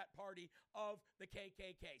Dixiecrat Party of the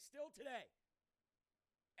KKK, still today.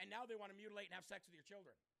 And now they want to mutilate and have sex with your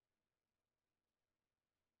children.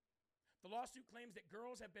 The lawsuit claims that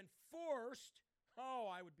girls have been forced,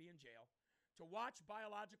 I would be in jail, to watch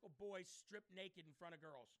biological boys strip naked in front of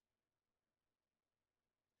girls.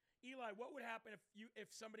 Eli, what would happen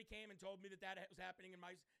if somebody came and told me that was happening in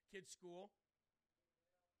my kid's school?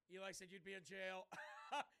 Eli said you'd be in jail.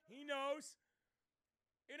 He knows.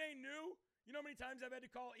 It ain't new. You know how many times I've had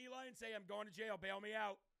to call Eli and say, I'm going to jail, bail me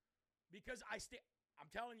out? Because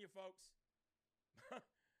I'm telling you, folks.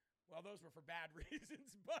 Well, those were for bad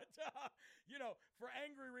reasons, but, for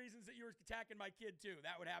angry reasons that you were attacking my kid, too.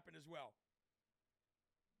 That would happen as well.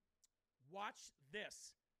 Watch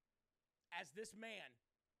this as this man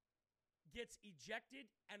gets ejected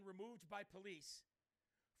and removed by police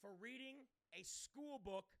for reading a school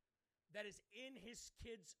book that is in his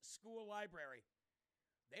kid's school library.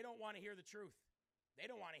 They don't want to hear the truth. They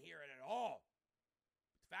don't want to hear it at all.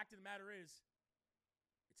 But the fact of the matter is,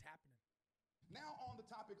 it's happening. Now on the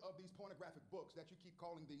topic of these pornographic books that you keep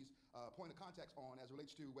calling these point of contacts on as it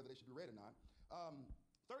relates to whether they should be read or not.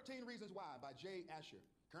 13 Reasons Why by Jay Asher,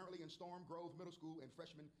 currently in Storm Grove Middle School and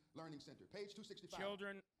Freshman Learning Center. Page 265.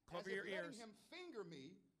 Children, cover your ears. Letting him finger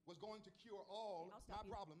me was going to cure all my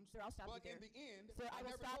problems. Sir, I'll stop but you there. in the end, Sir, I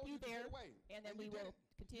will never stop told you to there, get away. and then we will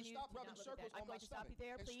continue. You stop to rubbing not look at circles that. on I'm my going to stop stomach. you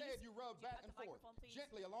there, please. Instead, you rub Would you back cut and the forth, microphone, please?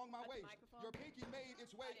 gently along my Cut the waist. microphone. Your pinky made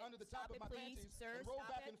its way under the top Stop of it, my please. panties Sir, and rolled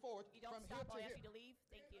stop back it. and forth You don't from stop. hip to I'll ask hip. you to leave.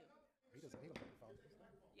 Thank you. He doesn't need a microphone.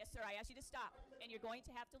 Yes, sir. I asked you to stop, and you're going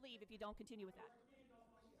to have to leave if you don't continue with that.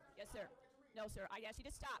 Yes, sir. No, sir. I asked you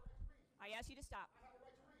to stop. I asked you to stop.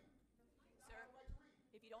 Sir,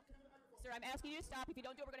 if you don't, sir, I'm asking you to stop. If you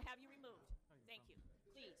don't do it, we're going to have you removed. Thank you.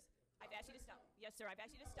 Please. I've asked you to stop. Yes, sir. I've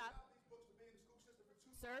asked you to stop.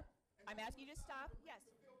 Sir, I'm asking you to stop. Yes.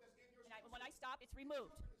 And when I stop, it's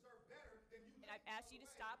removed. And I've asked you to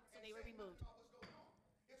stop, so they were removed.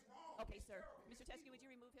 Okay, sir. Mr. Teskey, would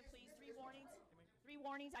you remove him, please? 3 warnings. 3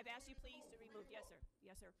 warnings. I've asked you, please, to remove. Yes, sir.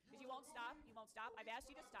 Yes, sir. Because you won't stop. You won't stop. I've asked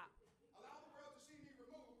you to stop.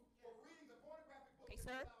 Okay,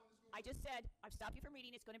 sir. I just said I've stopped you from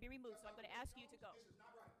reading. It's going to be removed, so I'm going to ask you to go.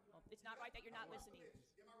 It's not right that you're not listening.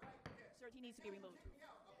 Sir, he needs to be removed.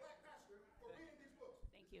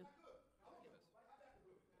 Thank you.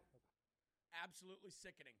 Absolutely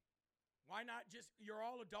sickening. Why not just, you're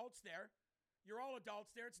all adults there. You're all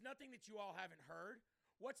adults there. It's nothing that you all haven't heard.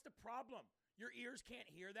 What's the problem? Your ears can't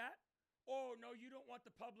hear that? Oh, no, you don't want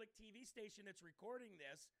the public TV station that's recording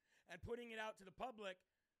this and putting it out to the public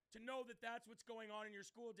to know that that's what's going on in your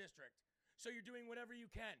school district. So you're doing whatever you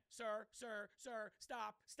can. Sir,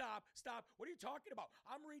 stop. What are you talking about?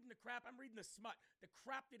 I'm reading the crap. I'm reading the smut. The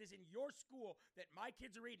crap that is in your school that my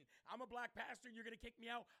kids are reading. I'm a black pastor and you're going to kick me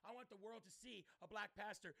out? I want the world to see a black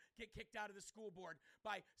pastor get kicked out of the school board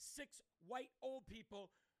by 6 white old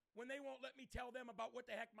people when they won't let me tell them about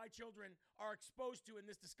what the heck my children are exposed to in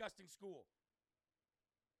this disgusting school.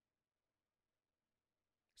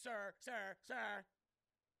 Sir.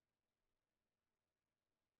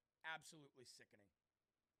 Absolutely sickening.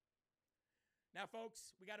 Now,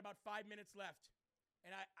 folks, we got about 5 minutes left.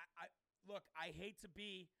 And look, I hate to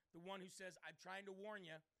be the one who says I'm trying to warn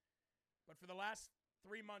you, but for the last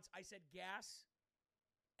 3 months, I said gas,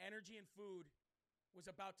 energy, and food was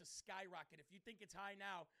about to skyrocket. If you think it's high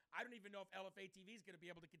now, I don't even know if LFA TV is going to be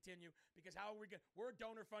able to continue, because how are we going? We're a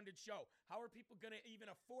donor-funded show. How are people going to even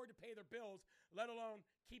afford to pay their bills, let alone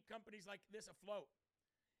keep companies like this afloat?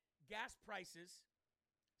 Gas prices,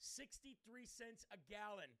 63 cents a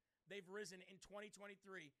gallon. They've risen in 2023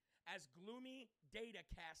 as gloomy data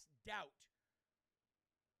casts doubt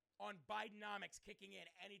on Bidenomics kicking in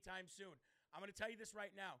anytime soon. I'm going to tell you this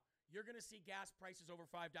right now. You're going to see gas prices over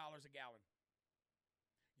 $5 a gallon.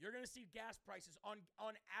 You're going to see gas prices on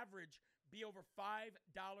average be over $5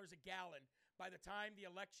 a gallon by the time the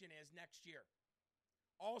election is next year.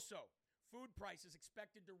 Also, food prices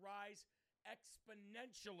expected to rise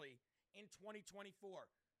exponentially in 2024.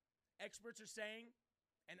 Experts are saying,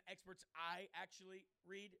 and experts I actually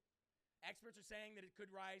read, experts are saying that it could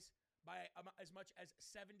rise by as much as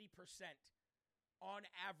 70% on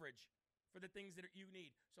average for the things that you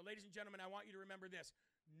need. So, ladies and gentlemen, I want you to remember this.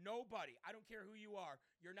 Nobody, I don't care who you are,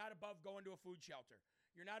 you're not above going to a food shelter.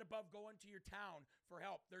 You're not above going to your town for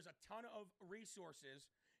help. There's a ton of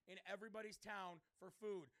resources in everybody's town for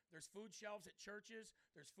food. There's food shelves at churches.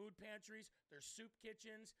 There's food pantries. There's soup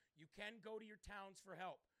kitchens. You can go to your towns for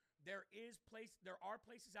help. There are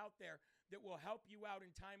places out there that will help you out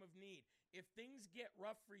in time of need. If things get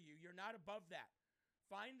rough for you, you're not above that.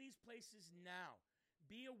 Find these places now.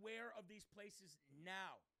 Be aware of these places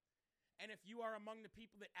now. And if you are among the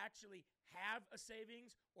people that actually have a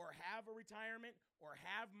savings or have a retirement or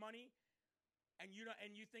have money, and you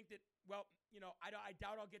think that, well, I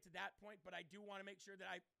doubt I'll get to that point, but I do want to make sure that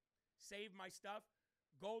I save my stuff.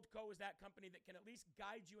 Goldco is that company that can at least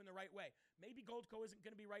guide you in the right way. Maybe Goldco isn't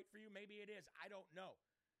going to be right for you. Maybe it is. I don't know.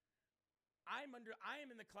 I am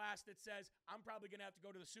in the class that says I'm probably going to have to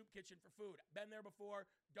go to the soup kitchen for food. Been there before.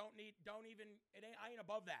 I ain't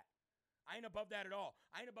above that. I ain't above that at all.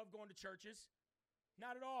 I ain't above going to churches.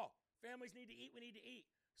 Not at all. Families need to eat. We need to eat.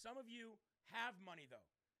 Some of you have money, though.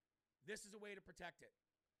 This is a way to protect it.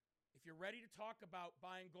 If you're ready to talk about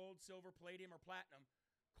buying gold, silver, palladium, or platinum,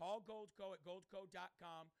 call Goldco at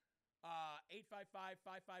goldco.com,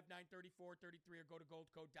 855-559-3433, or go to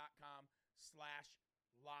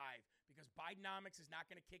goldco.com/live, because Bidenomics is not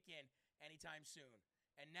going to kick in anytime soon.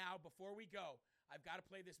 And now, before we go, I've got to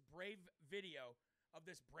play this brave video of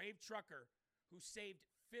this brave trucker who saved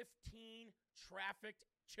 15 trafficked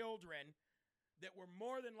children that were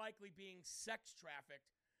more than likely being sex trafficked.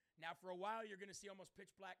 Now, for a while, you're going to see almost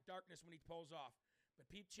pitch black darkness when he pulls off. But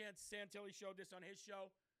Pete Santilli showed this on his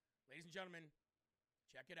show. Ladies and gentlemen,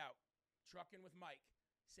 check it out. Trucking with Mike,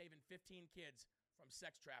 saving 15 kids from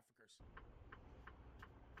sex traffickers.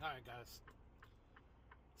 All right, guys.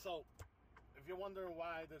 So, if you're wondering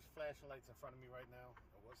why there's flashing lights in front of me right now,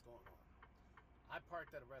 or what's going on, I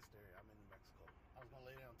parked at a rest area. I'm in New Mexico. I was going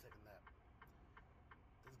to lay down and take a nap.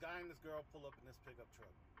 This guy and this girl pull up in this pickup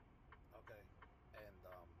truck. Okay. And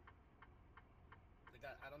they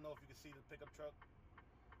got, I don't know if you can see the pickup truck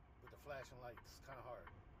with the flashing lights. It's kind of hard.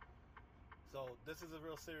 So this is a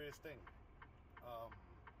real serious thing.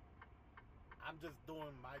 I'm just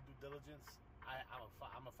doing my due diligence.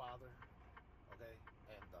 I'm a father. Okay.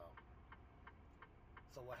 And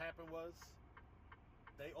so what happened was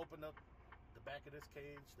they opened up the back of this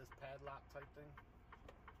cage, this padlock type thing.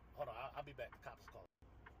 Hold on, I'll be back. The cops call.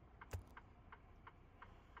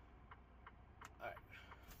 Alright.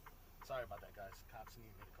 Sorry about that, guys. Cops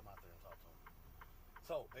need me to come out there and talk to them.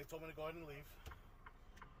 So, they told me to go ahead and leave.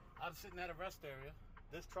 I'm sitting at a rest area.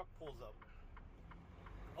 This truck pulls up.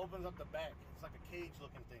 Opens up the back. It's like a cage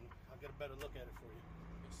looking thing. I'll get a better look at it for you.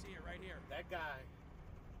 You see it right here. That guy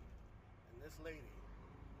and this lady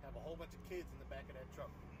have a whole bunch of kids in the back of that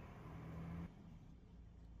truck.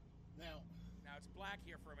 Now it's black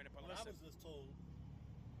here for a minute, but listen. I was just told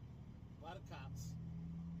by the cops,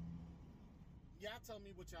 y'all tell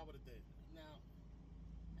me what y'all would have did. Now,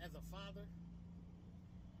 as a father,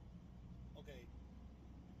 okay,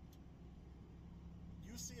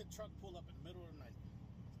 you see a truck pull up in the middle of the night.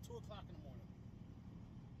 It's 2 o'clock in the morning.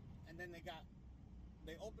 And then they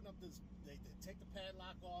open up this, they take the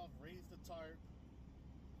padlock off, raise the tarp,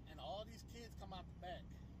 and all these kids come out the back.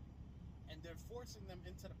 And they're forcing them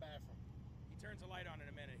into the bathroom. He turns the light on in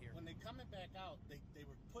a minute here. When they coming back out, they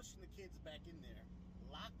were pushing the kids back in there,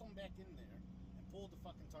 locked them back in there, and pulled the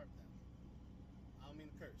fucking tarp down. I don't mean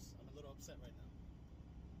to curse. I'm a little upset right now.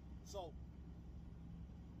 So,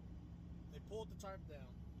 they pulled the tarp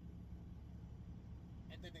down,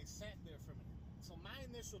 and then they sat there for a minute. So my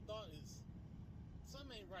initial thought is,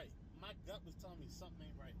 something ain't right. My gut was telling me something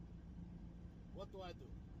ain't right. What do I do?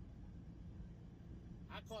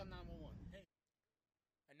 I call 911. Hey.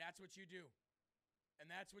 And that's what you do.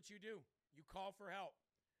 And that's what you do. You call for help.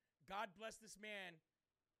 God bless this man,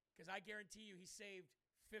 because I guarantee you he saved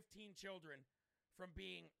 15 children from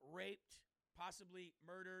being raped, possibly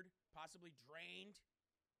murdered, possibly drained.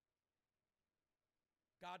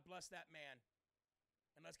 God bless that man.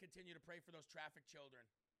 And let's continue to pray for those trafficked children.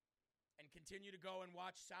 And continue to go and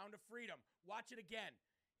watch Sound of Freedom. Watch it again.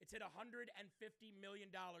 It's hit $150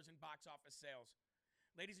 million in box office sales.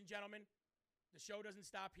 Ladies and gentlemen, the show doesn't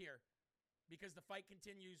stop here, because the fight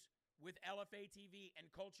continues with LFA TV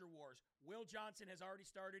and Culture Wars. Will Johnson has already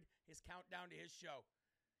started his countdown to his show,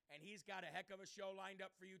 and he's got a heck of a show lined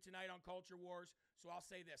up for you tonight on Culture Wars. So I'll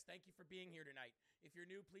say this. Thank you for being here tonight. If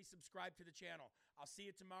you're new, please subscribe to the channel. I'll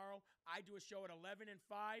see you tomorrow. I do a show at 11 and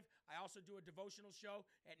 5. I also do a devotional show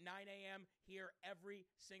at 9 a.m. here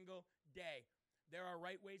every single day. There are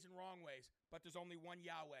right ways and wrong ways, but there's only one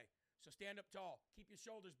Yahweh. So stand up tall. Keep your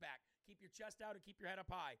shoulders back. Keep your chest out and keep your head up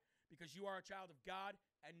high, because you are a child of God,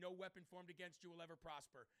 and no weapon formed against you will ever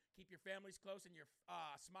prosper. Keep your families close and your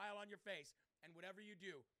smile on your face. And whatever you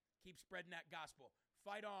do, keep spreading that gospel.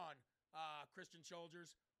 Fight on, Christian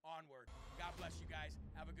soldiers. Onward. God bless you guys.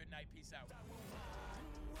 Have a good night. Peace out.